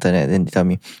to the internet and they tell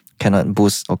me cannot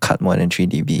boost or cut more than 3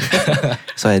 dB.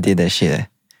 So I did that shit.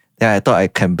 Then I thought I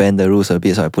can bend the rules a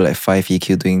bit, so I put like 5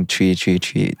 EQ doing 3, 3,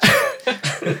 3. I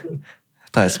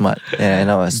thought I was smart. Yeah,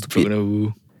 I was stupid.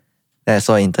 Then I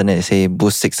saw internet they say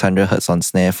boost 600 Hz on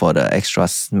snare for the extra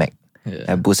smack.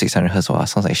 I boost 600 Hz. Wow,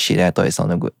 sounds like shit. I thought it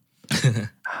sounded good.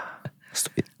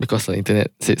 Stupid. Because the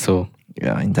internet said so.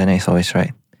 Yeah, internet is always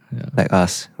right. Yeah. Like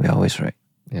us, we're always right.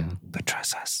 Yeah. Don't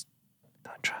trust us.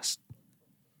 Don't trust.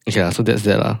 Okay, so that's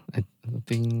that lah. I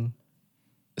think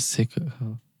Sacred.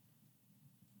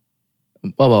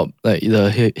 What about like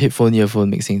the headphone, earphone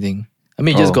mixing thing? I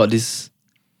mean, you just got this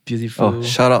beautiful. Oh,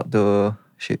 shout out to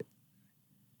shit.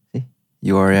 See?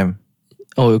 URM.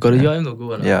 Oh, you got a URM logo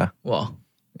one. Yeah. Wow.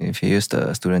 If you use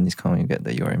the student discount, you get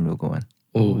the URM logo one.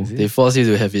 Oh, they force you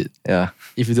to have it. Yeah.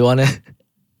 If you don't want it,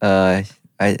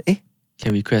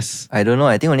 can request. I don't know.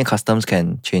 I think only customs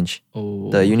can change.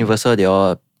 Oh. The Universal, they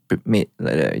all made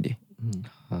like that already.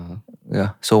 Yeah.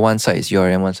 So one side is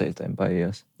URM, one side is the Empire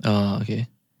Ears. Okay.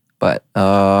 But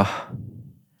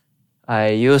I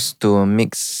used to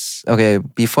mix. Okay,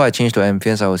 before I changed to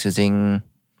Amphions, I was using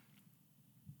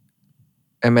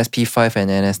MSP5 and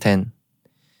NS10.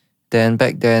 Then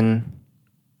back then,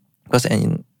 because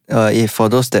if for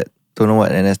those that don't know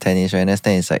what NS10 is, right?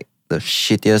 NS10 is like the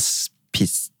shittiest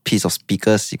piece of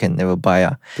speakers you can never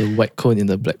buy. The white cone in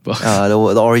the black box.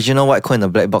 The original white cone in the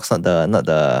black box, not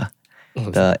the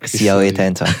CLA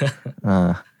 10s.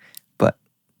 But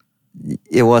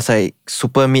it was like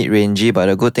super mid-rangey, but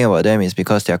the good thing about them is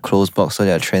because they're closed box, so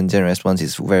their transient response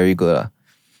is very good.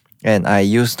 And I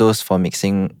use those for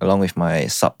mixing along with my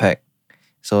sub pack.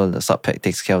 So the sub pack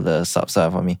takes care of the subs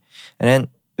for me. And then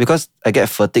because I get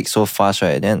fatigued so fast,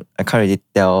 right, then I can't really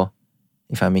tell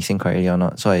if I'm mixing correctly or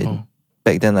not. So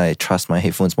back then I trust my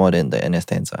headphones more than the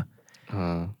NS10s.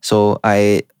 So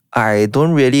I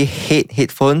don't really hate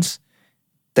headphones.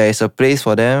 There is a place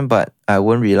for them, but I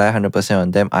won't rely 100%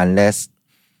 on them unless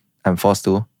I'm forced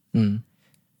to.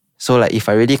 So like if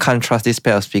I really can't trust this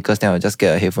pair of speakers, then I'll just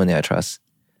get a headphone that I trust.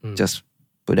 Just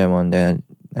put them on there.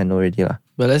 I know already lah.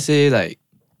 But let's say like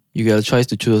you get a choice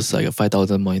to choose like a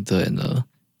 5,000 monitor and a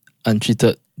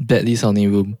untreated badly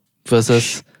sounding room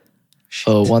versus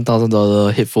a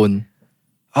 $1,000 headphone.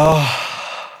 Oh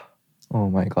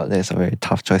my god, that's a very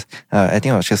tough choice. I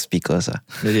think I'll choose speakers.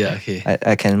 Really? Okay.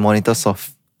 I can monitor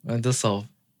soft. Monitor soft.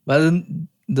 But then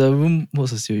the room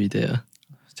was still there.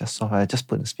 Just soft. I just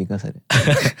put the speakers at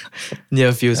it. Near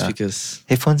a few speakers.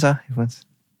 Headphones.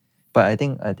 But I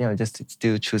think I'll just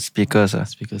still choose speakers.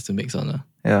 Speakers to mix on.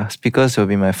 Yeah, speakers will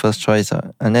be my first choice.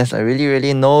 Unless I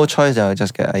really no choice, then I'll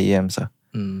just get IEMs.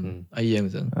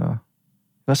 IEMs then.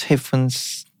 Because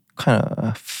headphones kind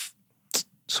of...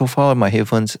 So far, my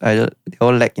headphones, they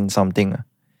all lack in something.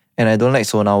 And I don't like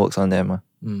Sonarworks on them.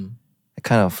 I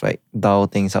kind of like dial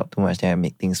things up too much, then I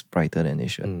make things brighter than they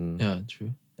should. Yeah,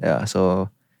 true. Yeah, so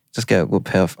just get a good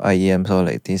pair of IEMs or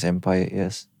like these Empire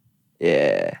Ears.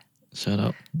 Yeah. Shout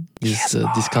out. This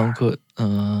discount code.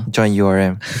 Join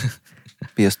URM.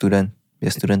 Be a student. Be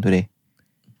a student today.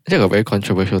 Actually, I got a very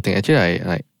controversial thing. Actually, I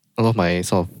like a lot of my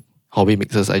sort of hobby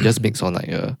mixers. I just mix on like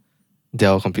a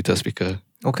Dell computer speaker.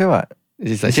 Okay, what?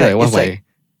 It's actually like one of my.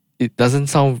 It doesn't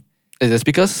sound. The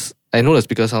speakers. I know the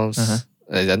speaker sounds.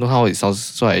 I know how it sounds,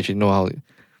 so I actually know how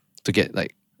to get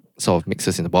like sort of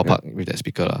mixes in the ballpark with that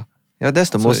speaker. Yeah,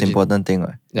 that's the most important thing.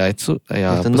 Yeah, it's so. You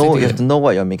have to know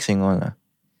what you're mixing on.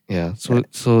 Yeah, so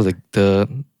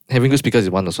the having good speakers is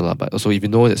one also, but also if you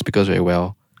know that speakers very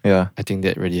well, I think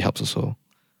that really helps also.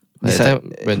 Like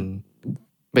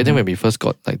back then when we first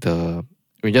got like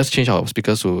we just changed our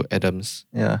speakers to Adams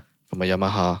from a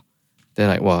Yamaha. Then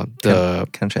like wow,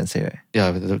 can't translate, right?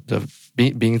 Yeah, the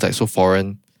being like so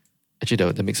foreign.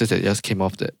 Actually, the mixes that just came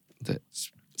off that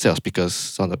set of speakers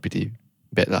sounded pretty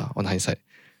bad lah on hindsight.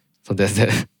 So that's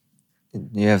that.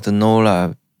 You have to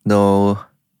know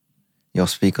your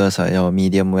speakers are your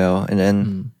medium well, and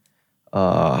then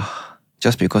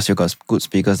just because you got good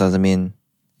speakers doesn't mean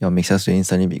your mixers will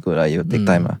instantly be good. Like, you take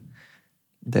time lah.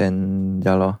 Then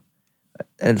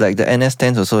and like the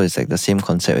NS10s also is like the same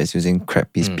concept as using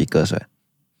crappy speakers, right?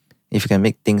 If you can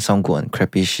make things sound good on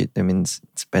crappy shit, that means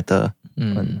it's better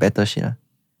on better shit.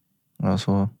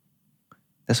 Also,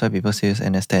 that's why people still use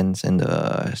NS10s and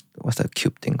what's the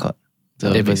cube thing called?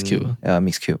 The mix cube. Yeah,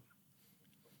 mix cube.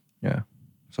 Yeah.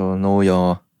 So know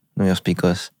your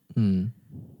speakers.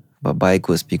 But buy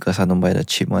good speakers. I don't buy the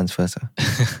cheap ones first.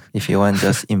 If you want,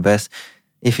 just invest.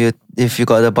 If you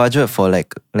got the budget for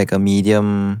like a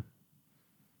medium,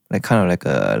 like kind of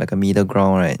like a middle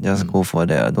ground, right? Just go for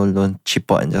that. Don't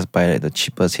cheap out and just buy like the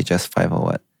cheapest HS5 or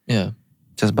what. Yeah.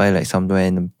 Just buy like somewhere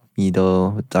in the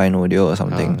middle, Dynaudio or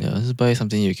something. Yeah, just buy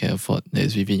something you can afford that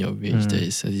is within your range. That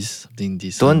is at least something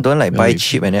decent. Don't like buy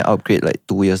cheap and then upgrade like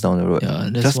 2 years down the road. Yeah,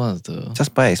 that's one of the.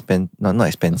 Just buy not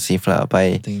expensive lah.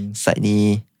 Buy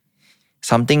slightly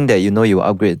something that you know you will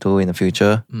upgrade to in the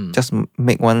future. Just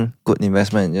make one good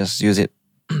investment and just use it.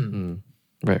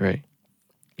 Right.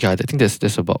 Yeah, I think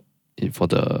that's about it for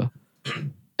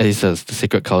at least the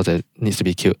sacred cows that needs to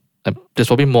be killed. There's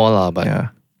probably more lah, but yeah.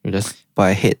 But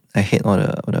I hate all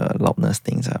the loudness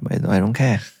things. But I don't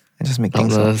care. I just make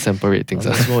things. Loudness, sample rate things.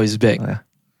 Small is back.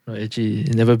 No, actually,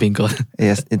 it's never been gone.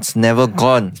 Yes, it's never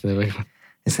gone.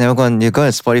 It's never gone. You go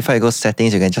to Spotify, go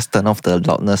settings, you can just turn off the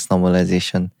loudness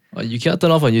normalization. You can't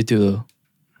turn off on YouTube though.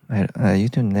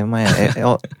 YouTube, never mind.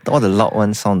 all the loud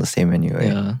ones sound the same anyway.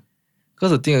 Yeah.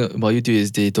 Because the thing about YouTube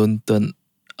is they don't turn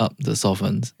up the soft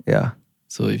ones. Yeah.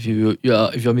 So if your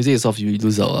music is soft, you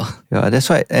lose out. Yeah, that's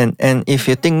right. And if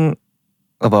you think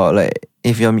about like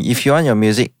if you want your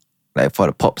music like for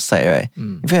the pop side, right?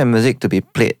 If you have music to be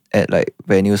played at like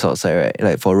venues outside, right?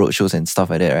 Like for road shows and stuff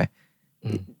like that,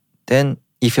 right? Then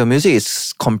if your music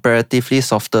is comparatively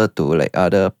softer to like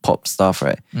other pop stuff,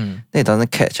 right? Then it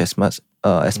doesn't catch as much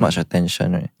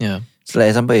attention, right? Yeah. So like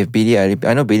example, if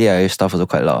I know Billie Eilish stuff also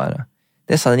quite loud,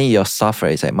 then suddenly your stuff,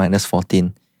 right, is like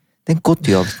 -14. Then go to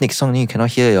your next song, then you cannot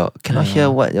hear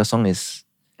what your song is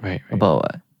about.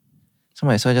 Right? So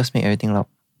might as well just make everything loud.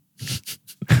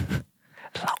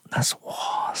 Loudness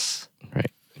wars.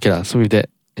 Right. Okay, so with that,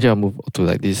 actually I'll move to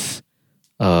like this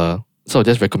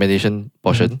just recommendation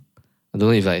portion. I don't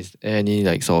know if like any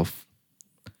like sort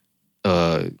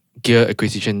of gear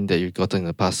acquisition that you've gotten in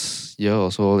the past year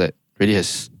or so that really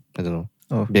has, I don't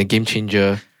know, been a game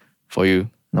changer for you.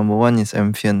 Number one is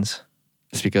Amphions.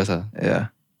 Speakers, Yeah.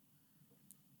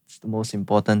 It's the most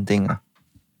important thing.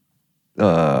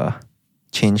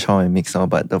 Change how I mix now,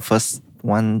 but the first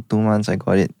 1-2 months I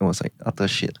got it was like utter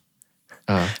shit.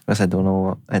 Because I don't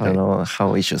know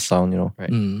how it should sound, you know.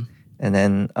 Right. And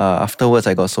then afterwards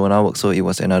I got Sonarworks, so it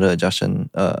was another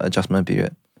adjustment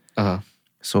period.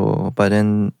 So but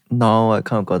then now I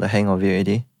kind of got the hang of it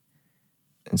already.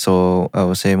 And so I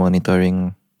would say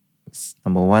monitoring is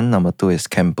number one. Number two is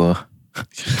Camper.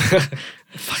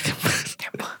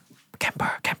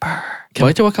 Camper.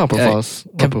 What kind of profiles?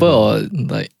 Camper or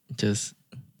like just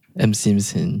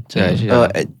M-Sims in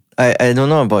general? I don't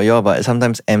know about y'all, but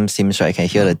sometimes M-Sims, right, I can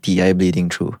hear the DI bleeding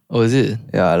through. Oh, is it?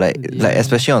 Yeah, like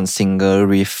especially on single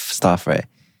riff stuff, right?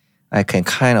 I can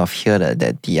kind of hear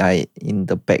that DI in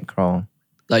the background.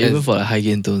 Like even for like high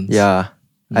gain tones. Yeah.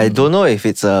 I don't know if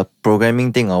it's a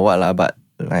programming thing or what lah, but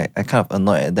like I kind of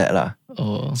annoyed at that lah.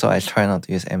 Oh. So I try not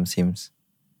to use M-Sims.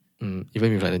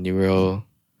 Even with like the neural.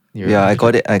 Yeah, I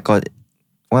got it. I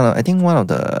think one of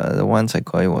the ones I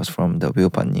got it was from the Will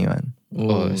Putney one.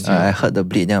 I heard the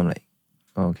bleed, then I'm like,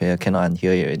 okay, I cannot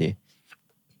unhear it already.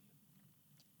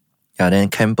 Yeah, then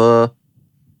Camper,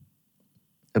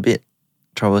 a bit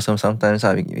troublesome sometimes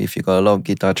if you got a lot of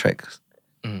guitar tracks.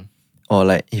 Or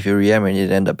like if you reamp already,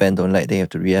 then the band don't like, then you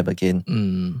have to reamp again.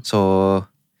 So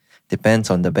depends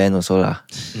on the band also lah.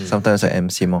 Sometimes I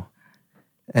M-Sim.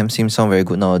 M-Sim sound very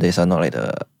good nowadays, not like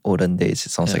the olden days.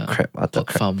 It sounds like crap, utter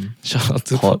crap. Farm. Shout out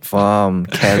to Hot Farm,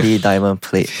 Kelly Diamond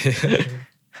Plate,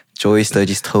 Joey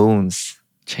Sturgis Tones,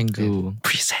 Chengu,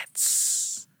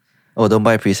 presets. Oh, don't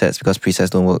buy presets because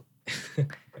presets don't work.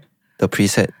 The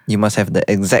preset, you must have the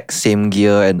exact same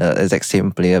gear and the exact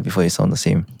same player before you sound the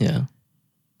same. Yeah.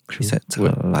 Presets are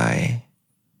a lie.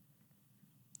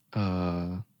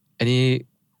 Any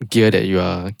gear that you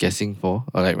are guessing for,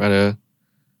 or like rather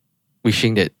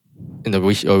wishing that in the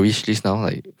wish list now,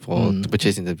 like for to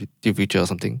purchase in the future or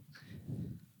something?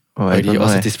 Oh, Or I are don't you know.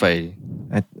 all satisfied?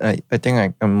 I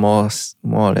think I'm more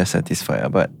or less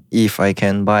satisfied. But if I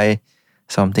can buy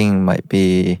something, it might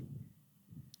be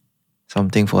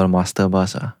something for a master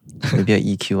bus. Maybe a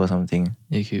EQ or something.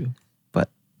 EQ. But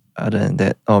other than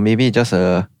that, or maybe just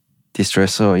a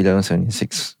Distressor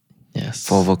 1176 Yes.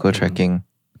 for vocal tracking.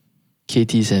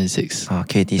 KT76. Oh,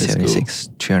 KT76,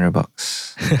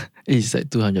 $300. It's like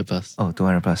 200 plus. Oh,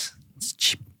 200 plus. It's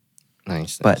cheap.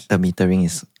 Nice. But the metering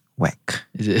is whack.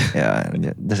 Is it? Yeah,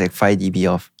 there's like 5 dB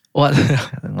off What?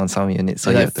 on some units.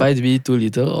 So So you like have to, 5 dB 2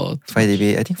 liter or 5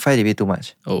 dB. I think 5 dB too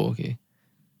much. Oh, okay.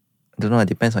 I don't know. It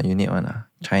depends on unit one.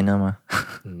 China ma.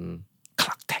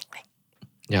 Clock technique.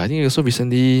 Yeah, I think also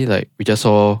recently, like we just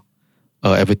saw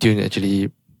Evertune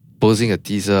actually posing a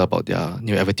teaser about their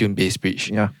new Evertune bass bridge.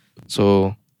 Yeah.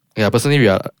 So yeah, personally,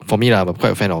 for me I'm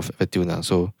quite a fan of Evertune.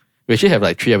 So we actually have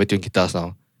like 3 Evertune guitars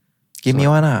now. Give me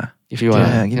one. If you want,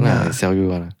 Yeah, give me I sell you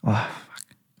one. Wow.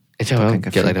 Actually, I want to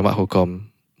Okay, get like free. the Mark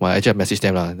Holcomb. Well, actually, I messaged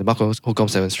them the Mark Holcomb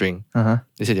 7-string.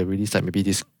 They said they release like maybe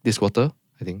this quarter,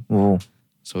 I think. Oh.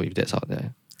 So if that's out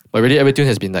there. But really, Evertune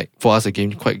has been like for us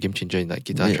quite a game changer in like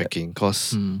guitar Yeah. tracking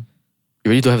because you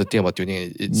really don't have to think about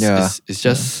tuning. It's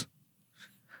just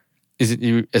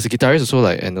you as a guitarist also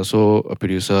like and also a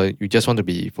producer, you just want to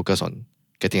be focused on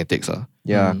getting a takes.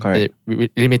 Yeah, correct.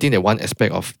 Eliminating that one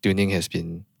aspect of tuning has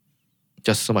been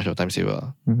just so much of a time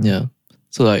saver. Yeah.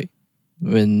 So like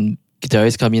when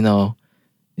guitarists come in now,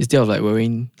 instead of like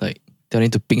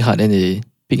telling to pick hard and they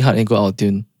pick hard and go out of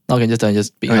tune. Now I can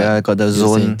just pick Oh, hard. yeah, got the Just stay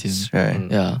in zones, tune. right?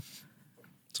 Mm. Yeah.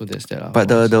 So that's that. But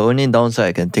the only downside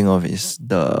I can think of is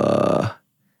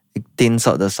it thins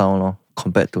out the sound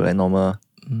compared to like normal.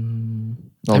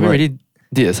 I haven't really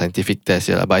did a scientific test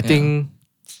yet, but I think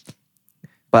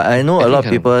But I know a lot of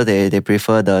kind of- people they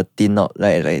prefer the thin out,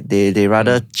 like they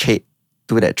rather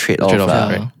do that trade off. Trade-off, lah.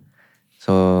 right.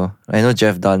 So I know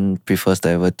Jeff Dunn prefers the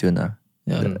Evertune.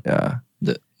 Yeah. Yeah.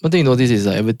 The one thing you notice is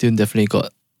like Evertune definitely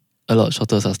got a lot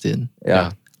shorter sustain.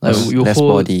 Yeah. Like Less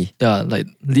body. Yeah, like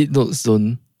lead notes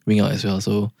don't ring out as well.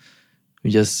 So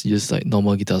we just use like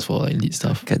normal guitars for like lead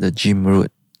stuff. Get the Jim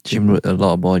Root. Jim Root, a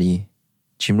lot of body.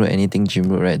 Jim Root, anything Jim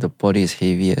Root, right? The body is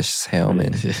heavy as hell,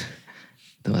 man.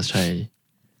 That must try.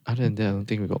 other than that, I don't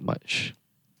think we got much.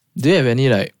 Do you have any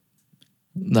like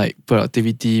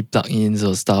productivity plugins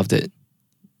or stuff that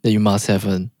you must have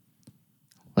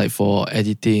like for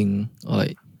editing or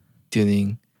like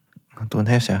tuning? Don't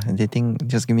have, editing.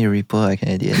 Just give me a Reaper, I can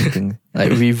edit anything. Like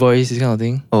revoice, this kind of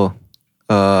thing? Oh,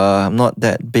 I'm not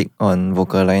that big on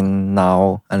vocal line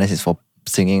now, unless it's for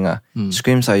singing.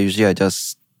 Screams I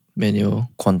just Manual.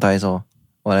 quantize or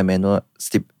like manual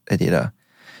step edit.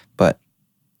 But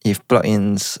if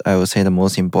plugins, I would say the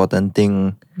most important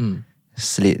thing is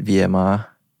Slate VMR.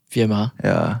 VMR?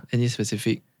 Yeah. Any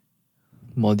specific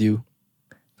module?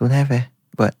 Don't have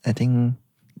but I think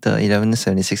the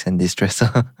 1176 and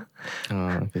Distressor.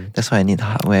 Okay. That's why I need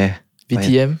hardware.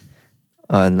 VTM?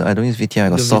 I don't use VTM, I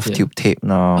got No soft VTM. tube tape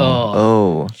now.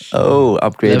 Oh.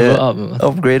 Upgraded. Level up.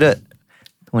 Upgraded.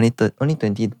 Only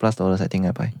 $20 plus I think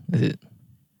I buy. Is it?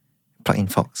 Plug-in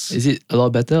Fox. Is it a lot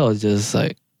better or just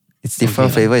like It's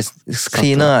different Okay, flavor. It's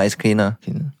cleaner. It's cleaner.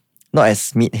 Not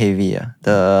as meat heavy.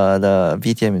 The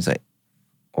VTM is like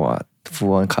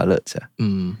full on colored.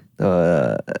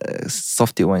 The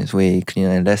soft tube one is way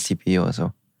cleaner and less CPU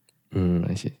also.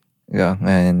 I see. Yeah,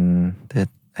 and that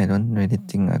I don't really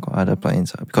think I got other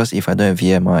plugins because if I don't have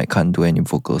VMR, I can't do any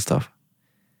vocal stuff.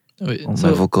 Wait, My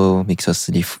so vocal mixers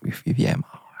live with VMR.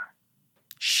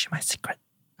 Shh, my secret.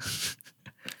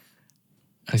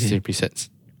 Still presets.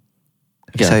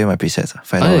 I tell you my presets.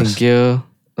 Other than $5. gear,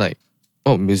 like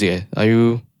music. Do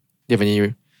you have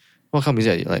any? What kind of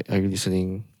music are you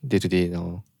listening day to day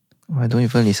now? I don't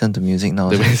even listen to music now.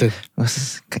 The reason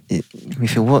Because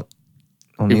if you work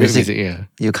on you make music, yeah.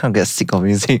 you can't get sick of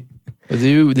music. do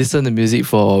you listen to music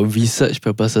for research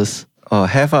purposes? Oh,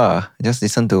 I just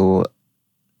listen to.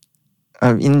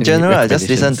 In general, I just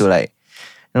listen to like,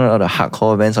 all the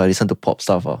hardcore bands. Or I listen to pop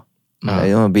stuff.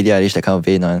 Like, Billie Eilish, that kind of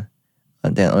vein one.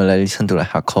 And then I listen to like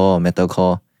hardcore or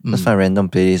metalcore. Just find random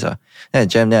playlists. Then I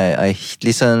jam. Then I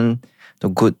listen to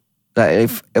good. Like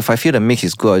if I feel the mix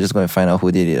is good, I'll just go and find out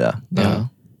who did it. Yeah.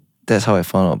 That's how I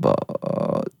found out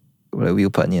about like Will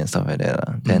Putney and stuff like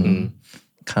that. Then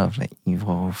kind of like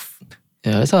evolve.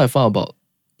 Yeah, that's how I found about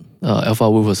Alpha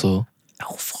Wolf also.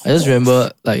 I just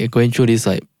remember like going through this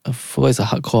like I forgot it's a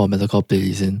hardcore or metalcore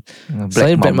playlist and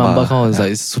suddenly Black Mamba kind of is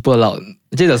like super loud.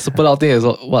 Actually the super loud thing is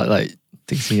what like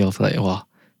takes me off like wow,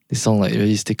 this song like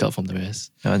really stick out from the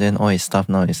rest. Then all his stuff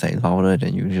now is like louder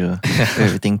than usual.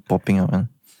 Everything popping out. Man.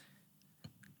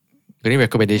 Any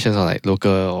recommendations on like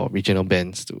local or regional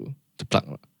bands to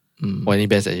plug? Or any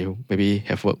bands that you maybe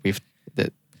have worked with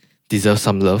that deserve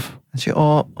some love? Actually,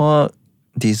 all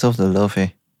deserve the love.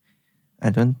 I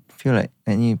don't feel like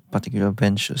any particular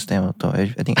band should stand on top. I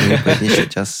think everybody should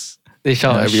just they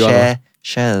shout everyone.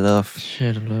 Share the love.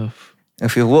 Share the love.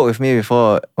 If you worked with me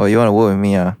before or you want to work with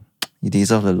me, you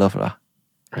deserve the love.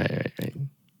 Right.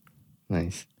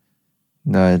 Nice.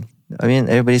 No, I mean,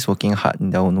 everybody's working hard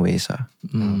in their own ways.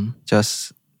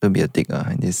 Just don't be a dick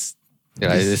in this.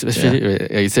 Yeah,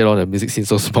 especially you said all the music scene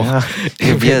so small. Yeah.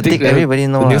 If be a dick, everybody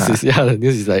know. The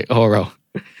news is like all around.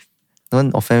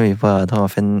 Don't offend people. Don't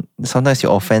offend. Sometimes you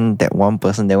offend that one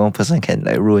person. That one person can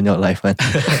like ruin your life, man.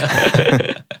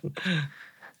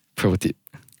 Pro tip.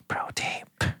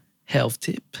 Health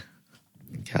tip.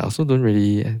 Yeah, I also don't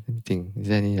really think. Is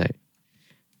there any like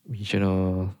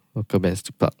regional local bands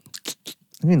to plug?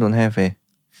 I mean, don't have.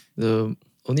 The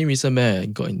only recent band I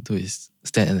got into is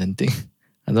Stan Atlantic.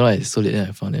 I don't know why it's so late that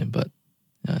I found it, but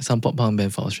yeah, some pop punk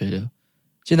band for Australia.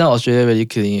 Actually now Australia really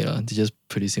killing it. They're just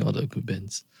producing all the good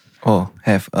bands. Oh,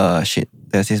 have shit.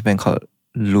 There's this band called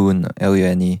Lune,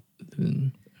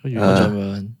 Lune.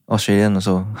 Australian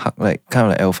also, like kind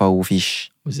of like Alpha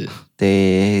Wolfish. Was it?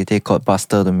 They got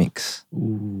Buster to mix.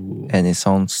 Ooh. And it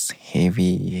sounds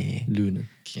heavy. Lune.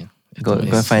 Okay.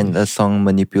 Go find the song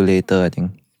Manipulator, I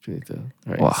think.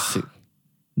 Right, wow. sick.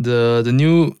 The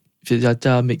new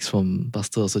Jaja mix from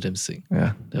Buster also damn sick.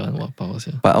 Yeah. That one, what powers,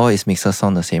 yeah. But all his mixes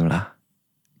sound the same lah.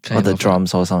 All the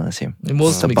drums all sound the same.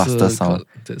 Most the Buster sound.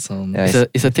 That sound. Yeah,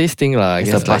 It's a taste thing lah.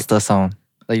 It's a Buster sound.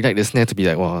 Like you like the snare to be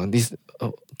like wow, this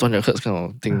 200 hertz kind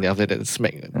of thing. Then after that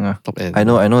smack top end. I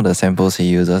know the samples he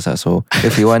uses. So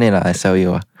if you want it, I sell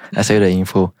you. I sell you the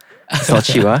info. It's not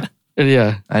cheap. Really?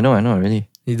 Yeah. I know, really.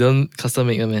 You don't custom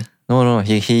make them, man. No.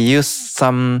 He used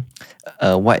some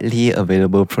widely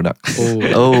available products.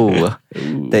 Oh.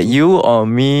 That you or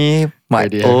me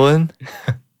might own.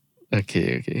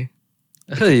 Okay.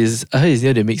 I heard he's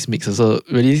near the mix also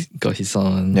really got his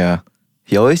sound. Yeah.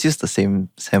 He always used the same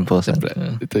samples.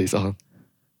 Template. It is on.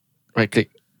 Right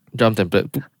click, drum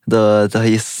template.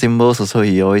 His cymbals also,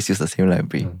 he always use the same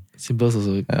library. Cymbals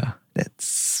also. Yeah. That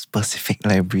specific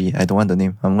library. I don't want the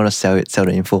name. I'm gonna sell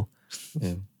the info.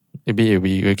 Yeah. Maybe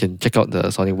you can check out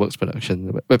the Sonic Works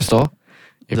production web store.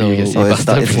 Maybe you can see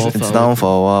it's down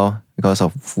for a while because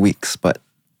of weeks, but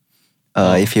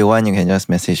if you want, you can just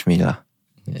message me lah.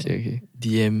 Okay.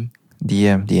 DM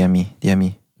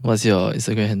me. What's your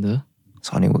Instagram handle?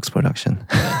 Sonic Works Production.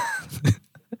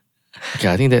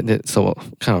 Okay, I think that's sort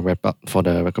of kind of wrap up for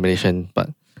the recommendation, but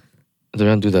do you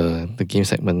want to do the game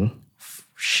segment?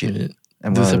 Shit.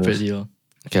 Do separately.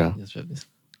 Okay. Just wrap this.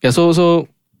 Yeah, so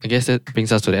I guess that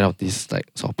brings us to the end of this like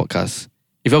sort of podcast.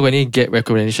 If you're going to get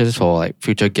recommendations for like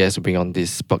future guests to bring on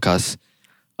this podcast,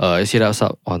 just hit us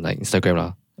up on like Instagram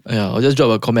lah. Yeah, or just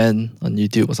drop a comment on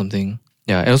YouTube or something.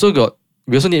 Yeah, and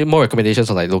we also need more recommendations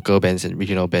on like local bands and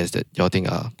regional bands that y'all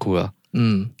think are cool.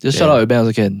 Just shout out your band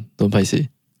also can. Don't paise.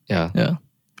 Yeah.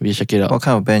 We check it out. What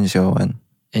kind of bands you want?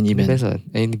 Any band.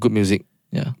 Any good music.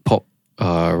 Yeah. Pop,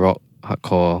 rock,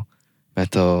 hardcore,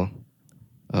 metal.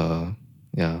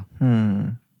 Yeah.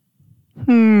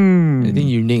 Anything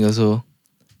unique also.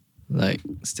 Like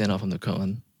stand out from the crowd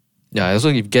one. Yeah,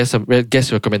 also give guest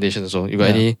recommendations also. You got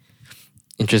any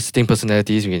interesting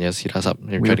personalities, you can just hit us up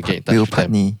and try to get in touch Will with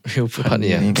them. Will Putney.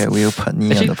 Yeah. You get Will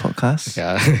Putney on the podcast.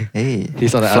 Yeah. Hey.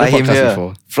 He's on the other podcast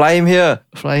before. Fly him here.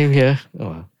 Fly him here.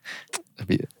 Oh, a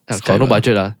bit. Got no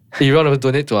budget lah. If you want to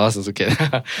donate to us, also can.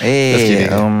 Hey.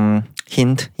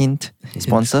 Hint.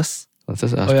 Sponsors.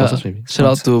 Sponsors maybe. Shout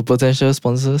out to potential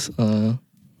sponsors.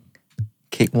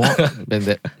 Cakewalk. Bend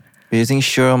that. We're using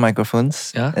Shure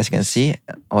microphones. Yeah. As you can see,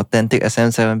 authentic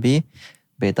SM7B,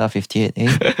 Beta 58A,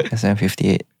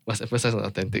 SM58. Must emphasize on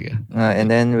authentic.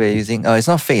 And then we're using, it's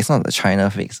not fake, it's not the China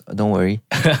fakes, don't worry.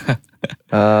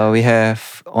 We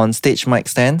have on stage mic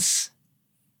stands,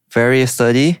 very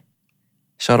sturdy.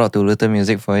 Shout out to Little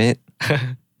Music for it.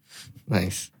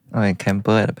 Nice. Oh, and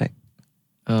Camper at the back.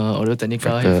 Audio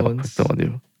Technica headphones. The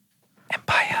audio.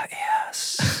 Empire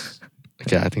ears.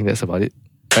 Okay, I think that's about it.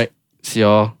 Right. See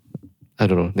y'all, I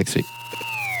don't know, next week.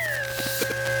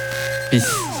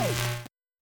 Peace.